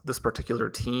fits this particular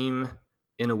team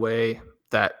in a way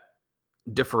that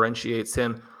differentiates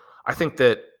him. I think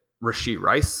that Rashee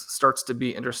Rice starts to be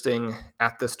interesting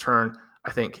at this turn.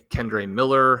 I think Kendry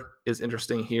Miller is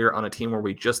interesting here on a team where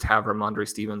we just have Ramondre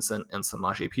Stevenson and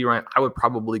Samaje Perine. I would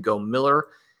probably go Miller.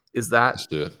 Is that? Let's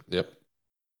do it. Yep.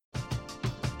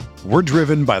 We're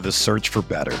driven by the search for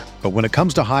better. But when it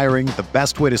comes to hiring, the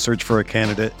best way to search for a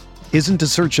candidate isn't to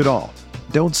search at all.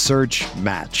 Don't search,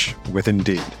 match with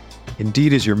Indeed.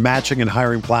 Indeed is your matching and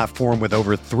hiring platform with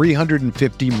over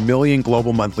 350 million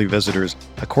global monthly visitors,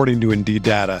 according to Indeed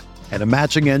data, and a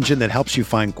matching engine that helps you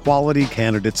find quality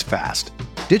candidates fast.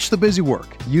 Ditch the busy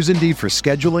work. Use Indeed for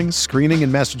scheduling, screening,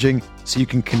 and messaging so you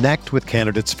can connect with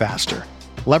candidates faster.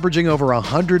 Leveraging over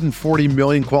 140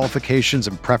 million qualifications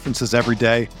and preferences every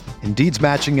day, Indeed's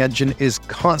matching engine is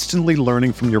constantly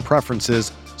learning from your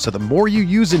preferences, so the more you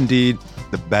use Indeed,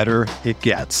 the better it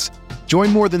gets.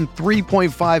 Join more than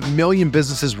 3.5 million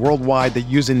businesses worldwide that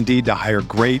use Indeed to hire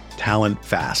great talent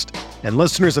fast. And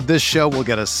listeners of this show will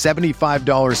get a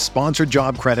 $75 sponsored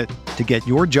job credit to get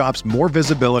your jobs more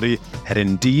visibility at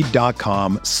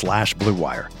Indeed.com/Blue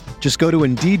Wire. Just go to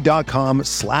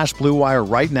Indeed.com/Blue Wire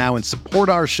right now and support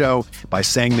our show by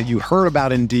saying that you heard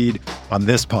about Indeed on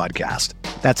this podcast.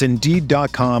 That's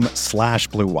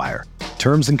Indeed.com/Blue Wire.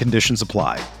 Terms and conditions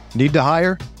apply. Need to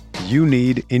hire? You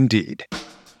need Indeed.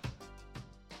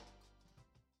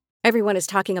 Everyone is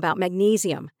talking about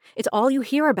magnesium. It's all you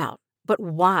hear about. But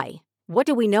why? What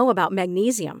do we know about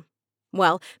magnesium?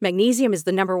 Well, magnesium is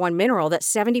the #1 mineral that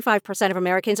 75% of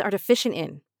Americans are deficient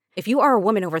in. If you are a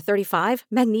woman over 35,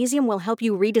 magnesium will help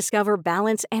you rediscover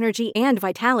balance, energy, and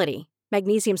vitality.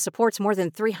 Magnesium supports more than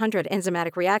 300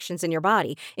 enzymatic reactions in your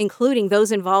body, including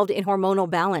those involved in hormonal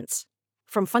balance.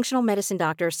 From functional medicine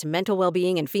doctors to mental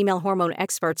well-being and female hormone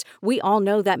experts, we all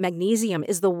know that magnesium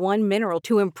is the one mineral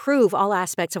to improve all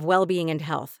aspects of well-being and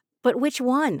health. But which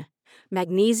one?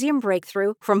 Magnesium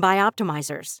Breakthrough from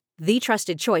Bioptimizers, the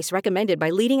trusted choice recommended by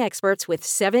leading experts with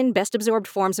 7 best-absorbed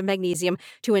forms of magnesium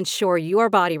to ensure your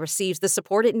body receives the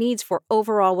support it needs for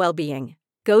overall well-being.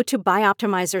 Go to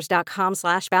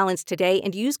bioptimizers.com/balance today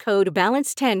and use code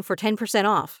BALANCE10 for 10%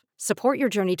 off. Support your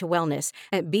journey to wellness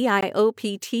at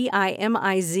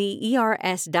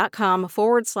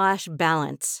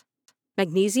bioptimizers.com/balance.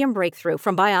 Magnesium Breakthrough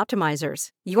from Bioptimizers,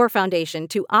 your foundation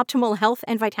to optimal health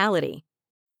and vitality.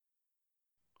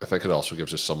 I think it also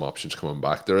gives us some options coming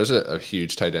back. There is a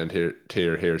huge tight end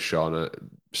tier here, Sean.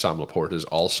 Sam Laporte is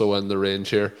also in the range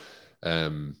here,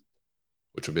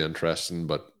 which will be interesting.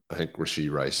 But I think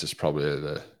Rashee Rice is probably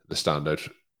the standout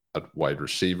at wide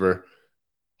receiver.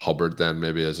 Hubbard then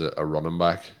maybe as a running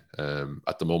back.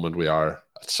 At the moment we are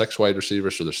at 6 wide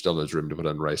receivers, so there still is room to put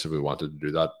in Rice if we wanted to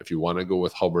do that. If you want to go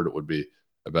with Hubbard, it would be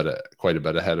quite a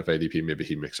bit ahead of ADP. Maybe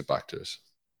he makes it back to us.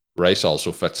 Rice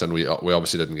also fits in. We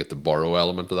obviously didn't get the Burrow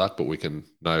element of that, but we can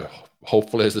now,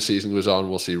 hopefully as the season goes on,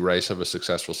 we'll see Rice have a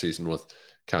successful season with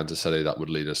Kansas City. That would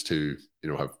lead us to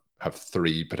have have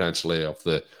 3 potentially of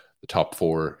the top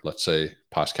 4, let's say,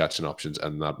 pass catching options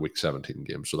in that week 17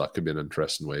 game. So that could be an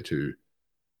interesting way to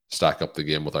stack up the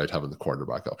game without having the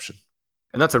quarterback option.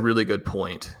 And that's a really good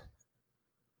point.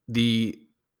 The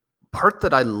part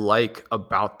that I like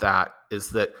about that is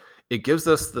that it gives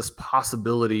us this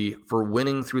possibility for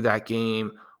winning through that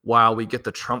game while we get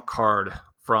the trump card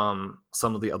from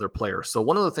some of the other players. So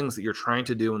one of the things that you're trying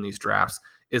to do in these drafts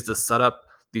is to set up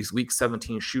these week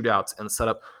 17 shootouts and set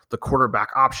up the quarterback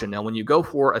option. Now, when you go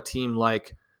for a team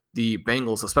like the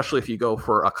Bengals, especially if you go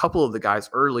for a couple of the guys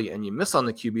early and you miss on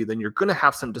the QB, then you're going to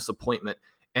have some disappointment.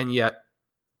 And yet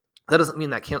that doesn't mean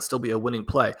that can't still be a winning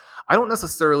play. I don't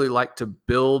necessarily like to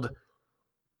build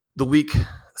the week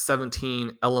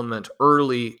 17 element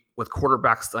early with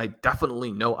quarterbacks that I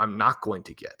definitely know I'm not going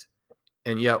to get.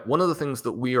 And yet one of the things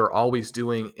that we are always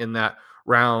doing in that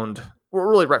round, well,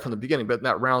 really right from the beginning, but in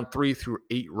that round 3 through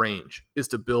 8 range, is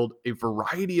to build a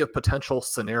variety of potential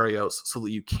scenarios so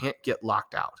that you can't get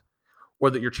locked out, or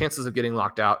that your chances of getting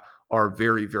locked out are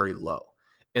very, very low.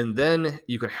 And then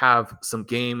you can have some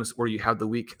games where you have the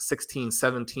week 16,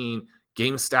 17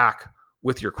 game stack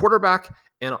with your quarterback.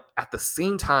 And at the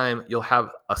same time, you'll have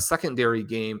a secondary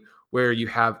game where you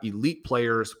have elite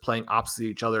players playing opposite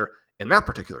each other in that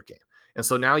particular game. And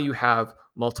so now you have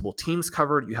multiple teams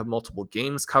covered, you have multiple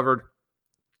games covered,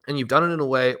 and you've done it in a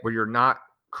way where you're not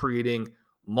creating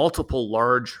multiple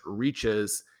large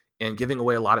reaches and giving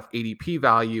away a lot of ADP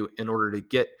value in order to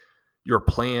get your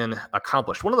plan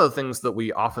accomplished. One of the things that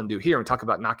we often do here, and we talk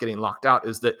about not getting locked out,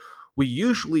 is that we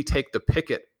usually take the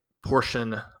Pickett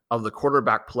portion of the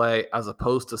quarterback play as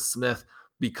opposed to Smith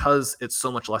because it's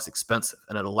so much less expensive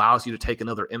and it allows you to take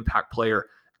another impact player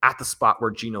at the spot where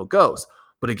Geno goes.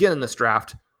 But again, in this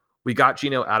draft, we got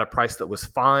Geno at a price that was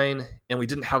fine and we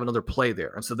didn't have another play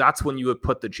there. And so that's when you would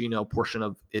put the Geno portion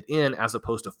of it in as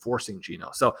opposed to forcing Geno.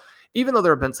 So even though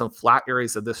there have been some flat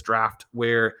areas of this draft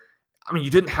where,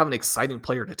 you didn't have an exciting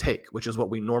player to take, which is what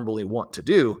we normally want to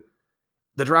do,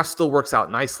 the draft still works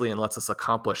out nicely and lets us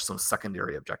accomplish some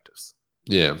secondary objectives.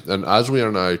 Yeah, and as we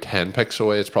are now 10 picks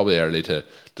away, it's probably early to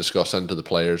discuss into the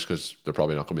players because they're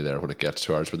probably not going to be there when it gets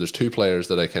to ours. But there's 2 players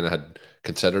that I kind of had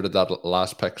considered at that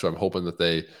last pick, so I'm hoping that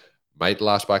they might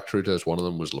last back through to us. One of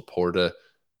them was Laporta,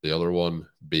 the other one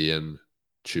being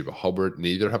Chuba Hubbard.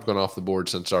 Neither have gone off the board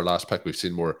since our last pick. We've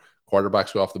seen more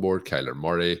quarterbacks go off the board, Kyler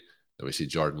Murray, then we see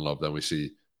Jordan Love, then we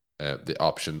see the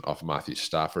option of Matthew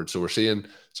Stafford. So we're seeing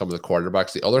some of the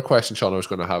quarterbacks. The other question, Sean, I was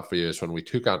going to have for you is when we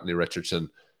took Anthony Richardson,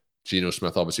 Geno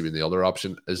Smith obviously being the other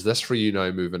option. Is this for you now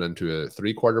moving into a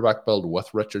 3 quarterback build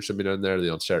with Richardson being in there,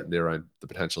 the uncertainty around the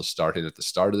potential starting at the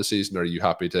start of the season? Or are you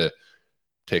happy to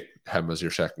take him as your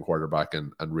second quarterback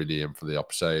and really aim for the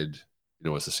upside,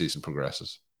 as the season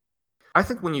progresses? I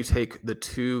think when you take the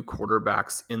 2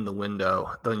 quarterbacks in the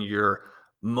window, then you're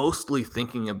mostly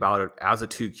thinking about it as a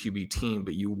 2 QB team,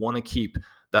 but you want to keep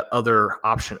that other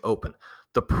option open.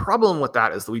 The problem with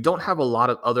that is that we don't have a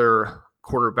lot of other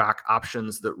quarterback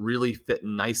options that really fit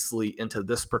nicely into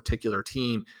this particular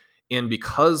team. And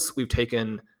because we've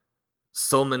taken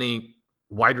so many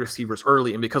wide receivers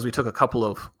early, and because we took a couple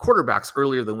of quarterbacks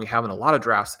earlier than we have in a lot of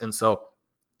drafts, and so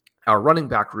our running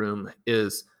back room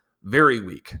is very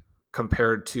weak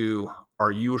compared to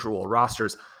our usual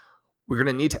rosters, we're going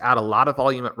to need to add a lot of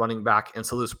volume at running back. And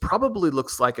so this probably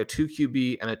looks like a 2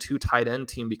 QB and a 2 tight end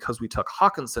team because we took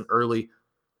Hawkinson early.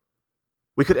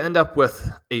 We could end up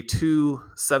with a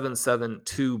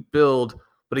 2-7-7-2 build.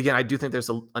 But again, I do think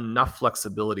there's enough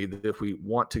flexibility that if we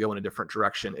want to go in a different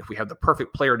direction, if we have the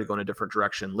perfect player to go in a different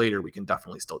direction later, we can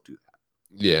definitely still do that.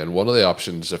 Yeah, and one of the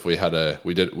options, if we had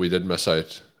we did miss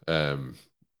out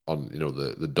on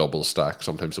the double stack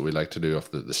sometimes that we like to do of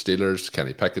the Steelers.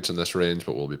 Kenny Pickett's in this range,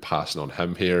 but we'll be passing on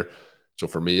him here. So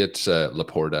for me, it's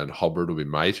Laporta and Hubbard will be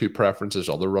my 2 preferences.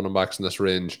 Other running backs in this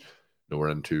range, we're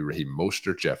into Raheem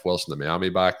Mostert, Jeff Wilson, the Miami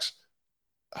backs.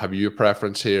 Have you a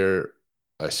preference here?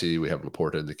 I see we have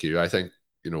Laporta in the queue. I think,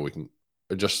 we can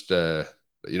just, we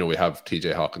have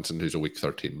TJ Hawkinson, who's a week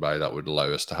 13 bye. That would allow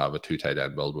us to have a 2 tight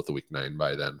end build with a week 9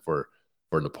 bye then for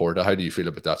Laporta. How do you feel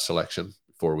about that selection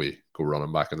before we go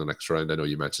running back in the next round? I know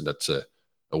you mentioned it's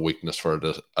a weakness for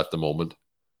it at the moment.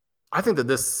 I think that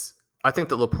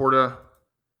Laporta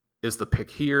is the pick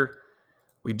here.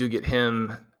 We do get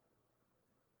him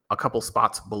a couple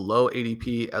spots below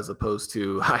ADP as opposed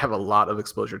to I have a lot of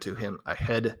exposure to him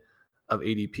ahead of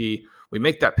ADP. We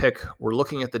make that pick. We're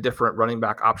looking at the different running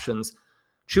back options.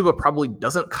 Chuba probably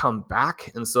doesn't come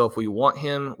back. And so if we want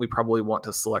him, we probably want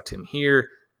to select him here.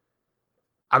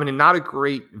 Not a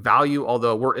great value,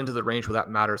 although we're into the range where that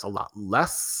matters a lot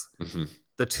less. Mm-hmm.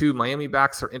 The two Miami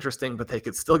backs are interesting, but they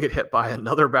could still get hit by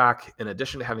another back in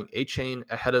addition to having A-Chain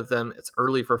ahead of them. It's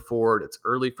early for Ford. It's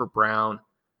early for Brown.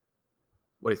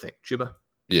 What do you think, Chuba?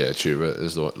 Yeah, Chuba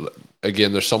is the one.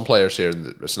 Again, there's some players here, and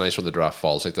it's nice when the draft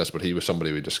falls like this, but he was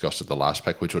somebody we discussed at the last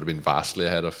pick, which would have been vastly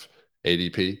ahead of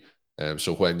ADP.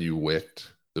 So when you wait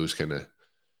those kind of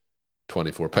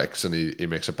 24 picks and he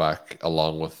makes it back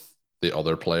along with the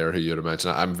other player who you'd have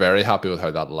mentioned, I'm very happy with how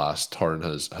that last turn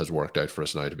has worked out for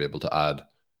us now to be able to add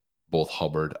both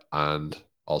Hubbard and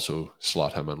also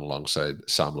slot him in alongside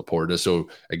Sam Laporta. So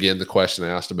again, the question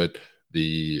I asked about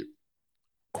the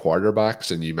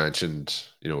quarterbacks, and you mentioned,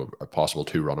 a possible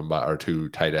two running back or two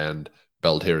tight end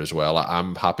build here as well.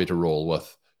 I'm happy to roll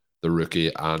with the rookie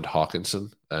and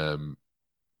Hawkinson. Are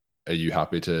you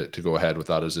happy to go ahead with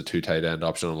that as a two tight end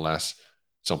option unless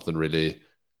something really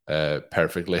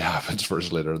perfectly happens for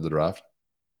us later in the draft?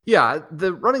 Yeah,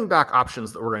 the running back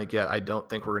options that we're going to get, I don't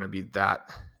think we're going to be that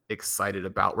excited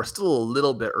about. We're still a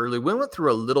little bit early. We went through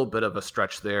a little bit of a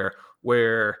stretch there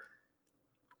where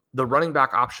the running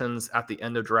back options at the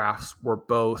end of drafts were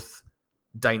both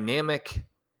dynamic,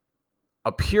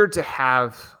 appeared to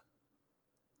have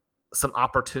some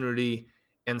opportunity,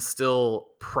 and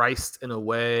still priced in a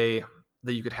way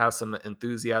that you could have some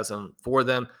enthusiasm for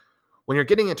them. When you're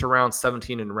getting into round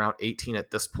 17 and round 18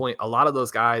 at this point, a lot of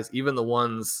those guys, even the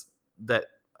ones that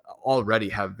already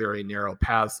have very narrow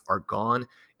paths, are gone.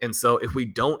 And so if we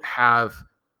don't have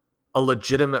a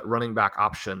legitimate running back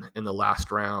option in the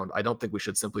last round, I don't think we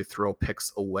should simply throw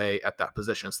picks away at that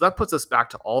position. So that puts us back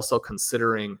to also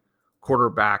considering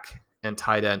quarterback and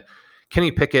tight end.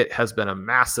 Kenny Pickett has been a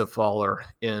massive faller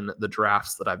in the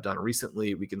drafts that I've done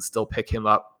recently. We can still pick him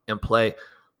up and play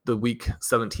the week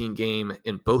 17 game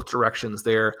in both directions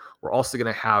there. We're also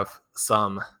going to have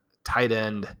some tight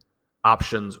end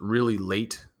options really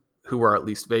late who are at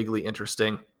least vaguely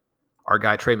interesting. Our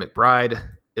guy Trey McBride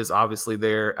is obviously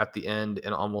there at the end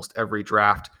in almost every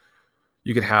draft.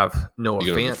 You can have Noah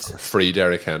Fant. Free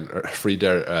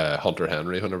Hunter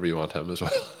Henry whenever you want him as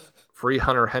well. Free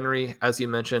Hunter Henry, as you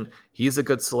mentioned. He's a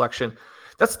good selection.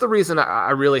 That's the reason I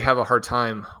really have a hard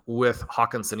time with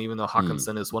Hawkinson, even though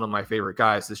Hawkinson is one of my favorite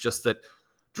guys. It's just that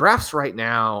drafts right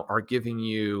now are giving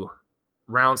you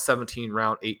round 17,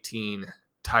 round 18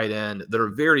 tight end that are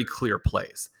very clear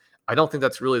plays. I don't think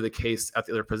that's really the case at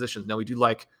the other positions. Now, we do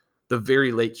like the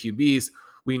very late QBs.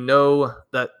 We know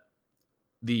that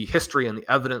the history and the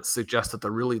evidence suggests that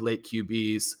the really late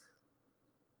QBs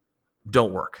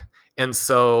don't work. And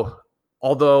so,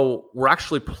 although we're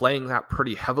actually playing that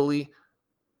pretty heavily,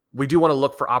 we do want to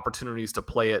look for opportunities to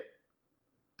play it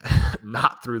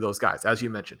not through those guys. As you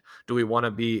mentioned, do we want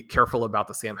to be careful about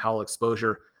the Sam Howell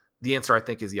exposure? The answer, I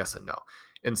think, is yes and no.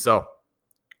 And so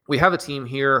we have a team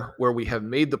here where we have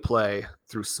made the play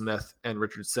through Smith and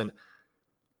Richardson.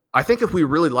 I think if we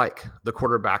really like the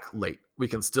quarterback late, we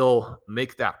can still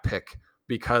make that pick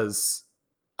because,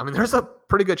 there's a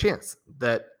pretty good chance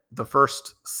that the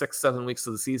first 6-7 weeks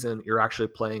of the season, you're actually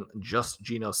playing just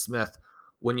Geno Smith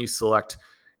when you select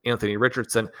Anthony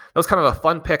Richardson. That was kind of a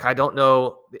fun pick. I don't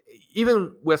know,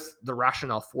 even with the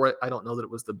rationale for it, I don't know that it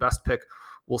was the best pick.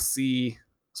 We'll see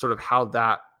sort of how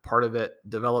that part of it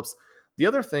develops. The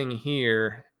other thing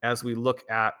here, as we look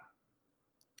at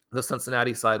the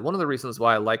Cincinnati side, one of the reasons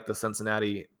why I like the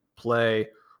Cincinnati play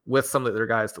with some of the other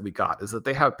guys that we got is that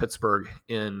they have Pittsburgh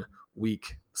in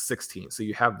week 16. So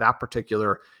you have that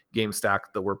particular game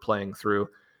stack that we're playing through.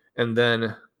 And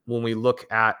then when we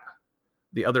look at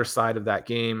the other side of that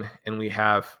game, and we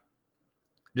have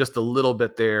just a little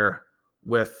bit there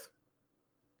with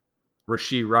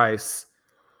Rashee Rice,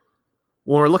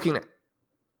 when we're looking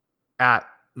at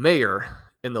Mayer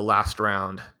in the last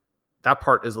round, that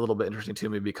part is a little bit interesting to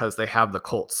me because they have the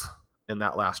Colts in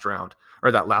that last round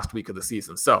or that last week of the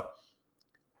season. So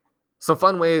some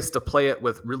fun ways to play it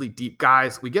with really deep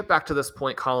guys. We get back to this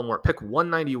point, Colin, where at pick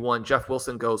 191, Jeff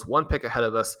Wilson goes one pick ahead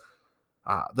of us.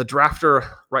 The drafter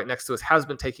right next to us has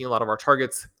been taking a lot of our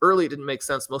targets. Early, it didn't make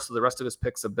sense. Most of the rest of his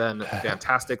picks have been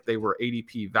fantastic. They were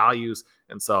ADP values.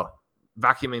 And so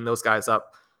vacuuming those guys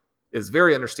up is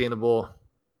very understandable.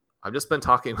 I've just been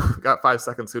talking. We've got 5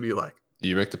 seconds. Who do you like?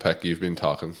 You make the pick. You've been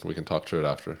talking. We can talk through it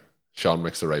after. Sean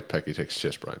makes the right pick. He takes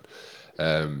Chase Brown.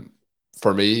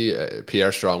 For me,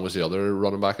 Pierre Strong was the other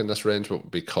running back in this range,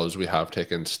 but because we have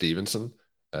taken Stevenson,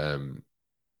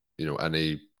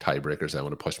 any tiebreakers that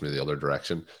want to push me the other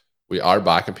direction. We are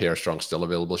back and Pierre Strong still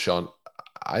available, Sean.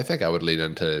 I think I would lean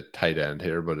into tight end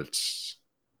here, but it's...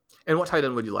 And what tight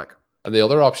end would you like? And the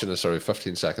other option is,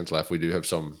 15 seconds left. We do have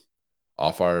some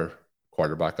off our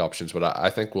quarterback options, but I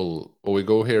think will we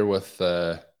go here with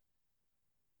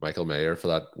Michael Mayer for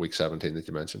that week 17 that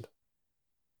you mentioned?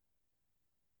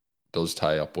 does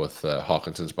tie up with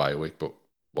Hawkinson's bye week, but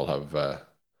we'll have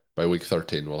by week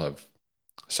 13 we'll have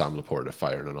Sam Laporta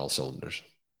firing on all cylinders.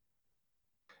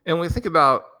 And when we think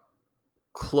about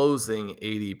closing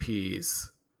ADPs,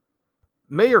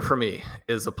 Mayer for me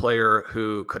is a player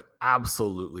who could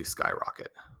absolutely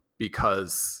skyrocket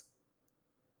because,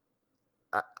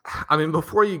 I mean,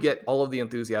 before you get all of the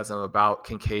enthusiasm about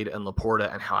Kincaid and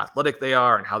Laporta and how athletic they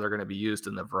are and how they're going to be used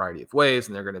in a variety of ways,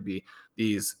 and they're going to be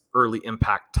these early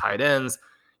impact tight ends,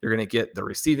 you're going to get the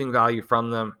receiving value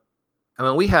from them. I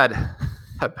mean, we had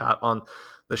Pat on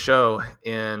the show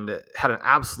and had an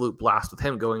absolute blast with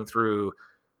him going through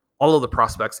all of the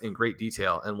prospects in great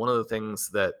detail. And one of the things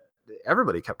that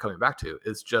everybody kept coming back to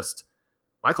is just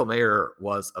Michael Mayer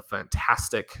was a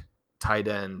fantastic tight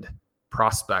end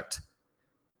prospect.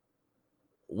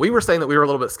 We were saying that we were a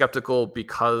little bit skeptical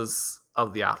because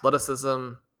of the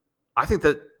athleticism. I think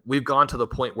that we've gone to the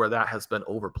point where that has been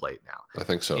overplayed now. I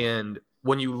think so. And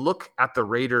when you look at the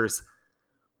Raiders,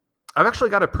 I've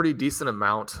actually got a pretty decent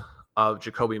amount of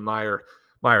Jakobi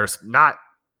Meyers, not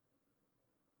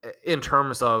in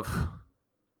terms of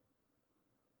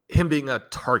him being a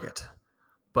target,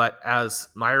 but as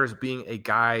Meyers being a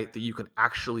guy that you can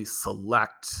actually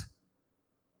select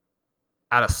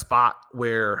at a spot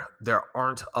where there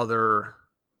aren't other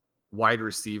wide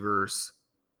receivers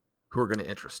who are going to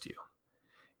interest you.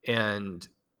 And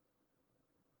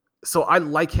so I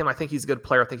like him. I think he's a good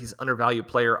player. I think he's an undervalued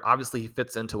player. Obviously, he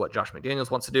fits into what Josh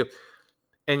McDaniels wants to do.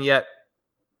 And yet,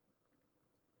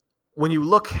 when you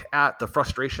look at the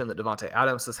frustration that Devontae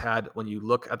Adams has had, when you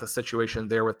look at the situation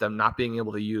there with them not being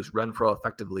able to use Renfrow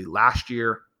effectively last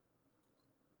year,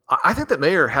 I think that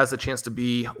Mayer has a chance to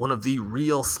be one of the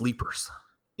real sleepers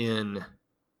in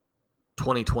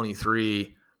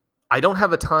 2023. I don't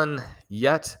have a ton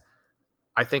yet.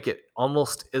 I think it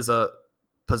almost is a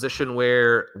position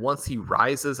where once he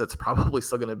rises, it's probably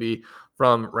still going to be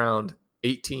from round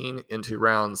 18 into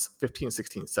rounds 15,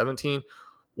 16, 17.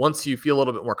 Once you feel a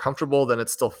little bit more comfortable, then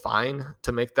it's still fine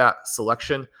to make that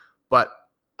selection. But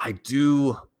I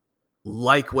do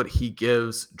like what he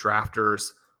gives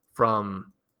drafters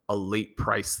from a late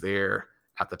price there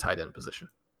at the tight end position.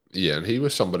 Yeah, and he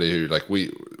was somebody who, like, we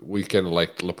kind of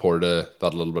like Laporta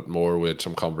that a little bit more. We had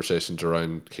some conversations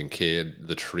around Kincaid,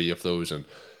 the three of those, and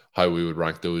how we would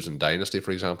rank those in Dynasty,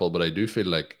 for example. But I do feel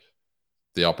like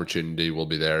the opportunity will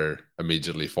be there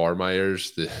immediately for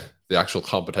Meyers. The actual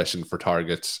competition for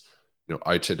targets,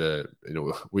 outside of,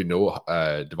 we know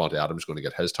Devontae Adams is going to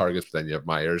get his targets, but then you have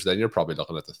Meyers. Then you're probably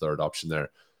looking at the third option there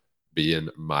being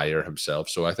Mayer himself.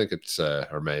 So I think it's,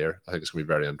 or Mayer, I think it's going to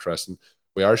be very interesting.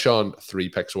 We are, Sean, 3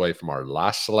 picks away from our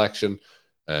last selection.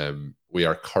 We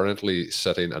are currently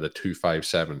sitting at a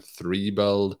 2-5-7-3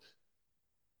 build.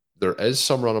 There is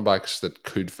some running backs that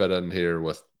could fit in here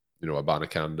with,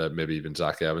 Abanikanda, maybe even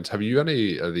Zach Evans. Have you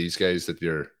any of these guys that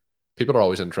people are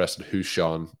always interested? Who's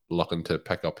Sean looking to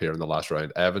pick up here in the last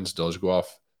round? Evans does go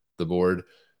off the board.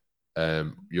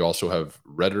 You also have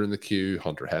Ritter in the queue,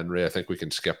 Hunter Henry. I think we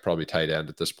can skip probably tight end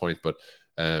at this point, but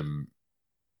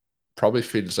probably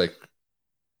feels like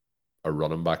a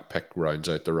running back pick rounds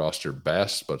out the roster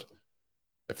best. But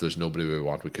if there's nobody we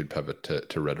want, we could pivot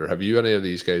to Ritter. Have you any of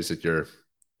these guys that you're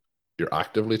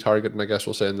actively targeting, I guess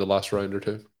we'll say, in the last round or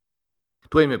two?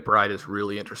 Dwayne McBride is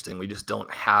really interesting. We just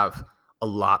don't have a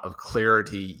lot of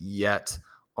clarity yet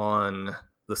on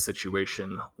the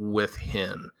situation with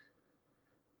him.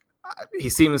 He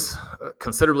seems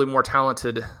considerably more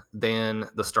talented than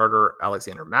the starter,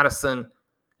 Alexander Mattison.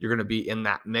 You're going to be in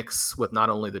that mix with not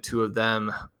only the two of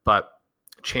them, but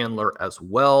Chandler as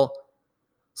well.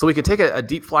 So we can take a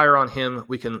deep flyer on him.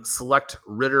 We can select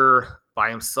Ritter by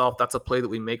himself. That's a play that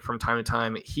we make from time to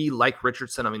time. He, like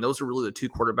Richardson, I mean, those are really the two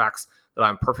quarterbacks that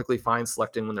I'm perfectly fine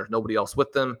selecting when there's nobody else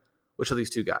with them. Which of these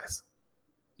two guys?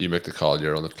 You make the call.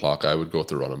 You're on the clock. I would go with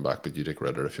the running back, but you take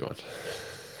Ritter if you want.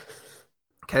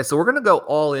 Okay, so we're going to go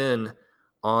all in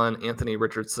on Anthony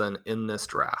Richardson in this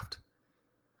draft.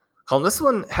 Colin, this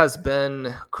one has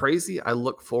been crazy. I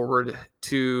look forward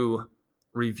to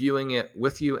reviewing it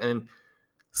with you and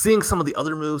seeing some of the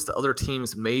other moves the other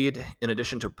teams made in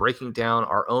addition to breaking down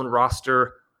our own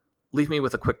roster. Leave me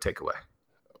with a quick takeaway.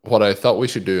 What I thought we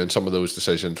should do in some of those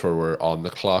decisions where we're on the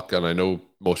clock, and I know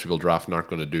most people drafting aren't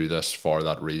going to do this for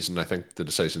that reason. I think the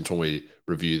decisions when we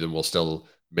review them will still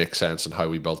make sense in how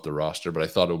we built the roster, but I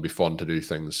thought it would be fun to do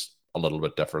things a little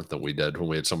bit different than we did when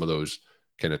we had some of those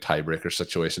kind of tiebreaker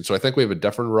situations. So I think we have a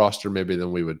different roster maybe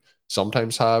than we would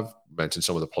sometimes have. Mentioned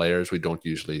some of the players we don't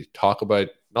usually talk about.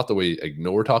 Not that we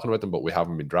ignore talking about them, but we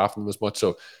haven't been drafting them as much.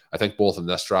 So I think both in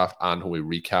this draft and when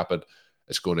we recap it,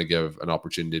 it's going to give an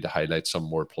opportunity to highlight some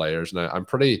more players. And I'm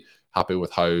pretty happy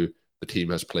with how the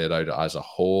team has played out as a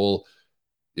whole.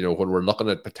 You know, when we're looking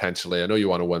at potentially, I know you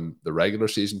want to win the regular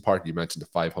season part. You mentioned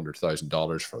the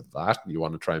 $500,000 for that. You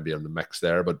want to try and be in the mix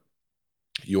there, but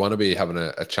you want to be having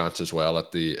a chance as well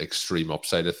at the extreme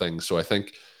upside of things. So I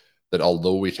think that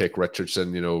although we take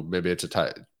Richardson, you know, maybe it's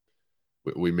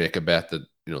we make a bet that,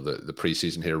 you know, the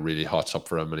preseason here really hots up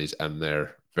for him and he's in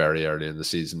there very early in the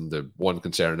season. The one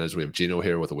concern is we have Gino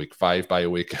here with a week 5 bye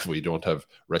week. If we don't have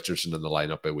Richardson in the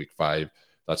lineup by week 5,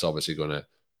 that's obviously going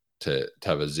to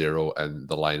have a 0 in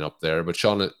the lineup there. But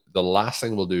Sean, the last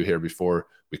thing we'll do here before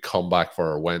we come back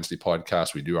for our Wednesday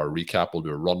podcast, we do our recap. We'll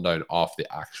do a rundown off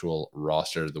the actual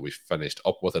roster that we finished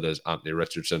up with. It is Anthony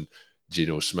Richardson,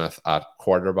 Geno Smith at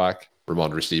quarterback,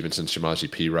 Ramondre Stevenson,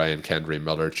 Shamaji P. Ryan, Kendry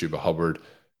Miller, Chuba Hubbard,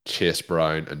 Chase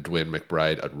Brown, and Dwayne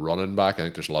McBride at running back. I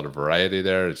think there's a lot of variety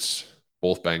there. It's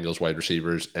both Bengals wide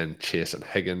receivers in Chase and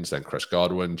Higgins, then Chris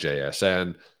Godwin,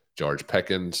 JSN, George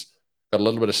Pickens. Got a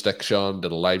little bit of stick, Sean.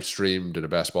 Did a live stream, did a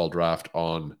best ball draft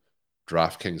on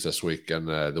DraftKings this week. And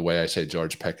the way I say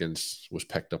George Pickens was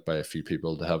picked up by a few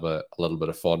people to have a little bit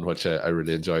of fun, which I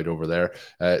really enjoyed over there.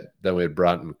 Then we had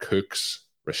Brandon Cooks,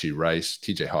 Rashee Rice,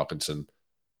 TJ Hawkinson,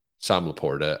 Sam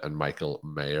Laporta, and Michael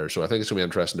Mayer. So I think it's going to be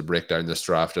interesting to break down this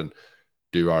draft and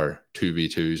do our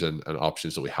 2v2s and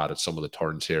options that we had at some of the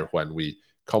turns here when we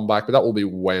come back. But that will be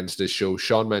Wednesday's show.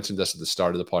 Sean mentioned this at the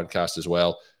start of the podcast as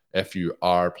well. If you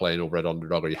are playing over at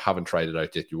Underdog or you haven't tried it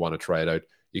out yet, you want to try it out,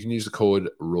 you can use the code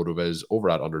RotoViz over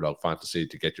at Underdog Fantasy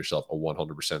to get yourself a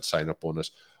 100% sign-up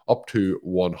bonus up to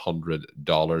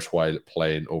 $100 while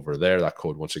playing over there. That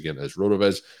code, once again, is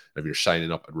RotoViz. And if you're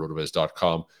signing up at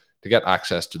rotoviz.com to get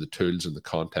access to the tools and the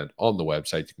content on the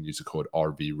website, you can use the code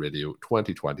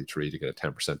RVRadio2023 to get a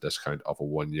 10% discount off a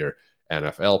 1-year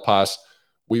NFL pass.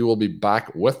 We will be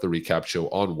back with the recap show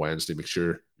on Wednesday. Make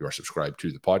sure you are subscribed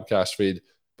to the podcast feed.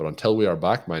 But until we are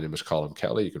back, my name is Colin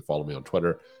Kelly. You can follow me on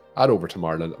Twitter at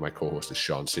 @OverToMarlin. My co-host is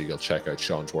Sean Siegel. Check out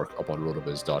Sean's work up on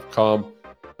rotoviz.com.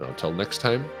 And until next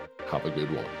time, have a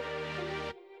good one.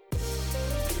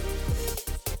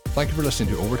 Thank you for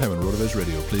listening to Overtime on RotoViz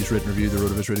Radio. Please rate and review the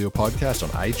RotoViz Radio podcast on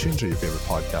iTunes or your favorite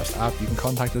podcast app. You can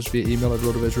contact us via email at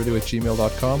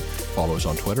rotovizradio@gmail.com. Follow us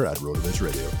on Twitter at RotoViz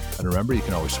Radio. And remember, you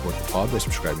can always support the pod by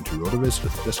subscribing to RotoViz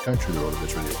with a discount through the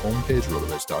RotoViz Radio homepage,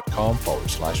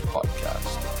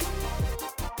 rotoviz.com/podcast.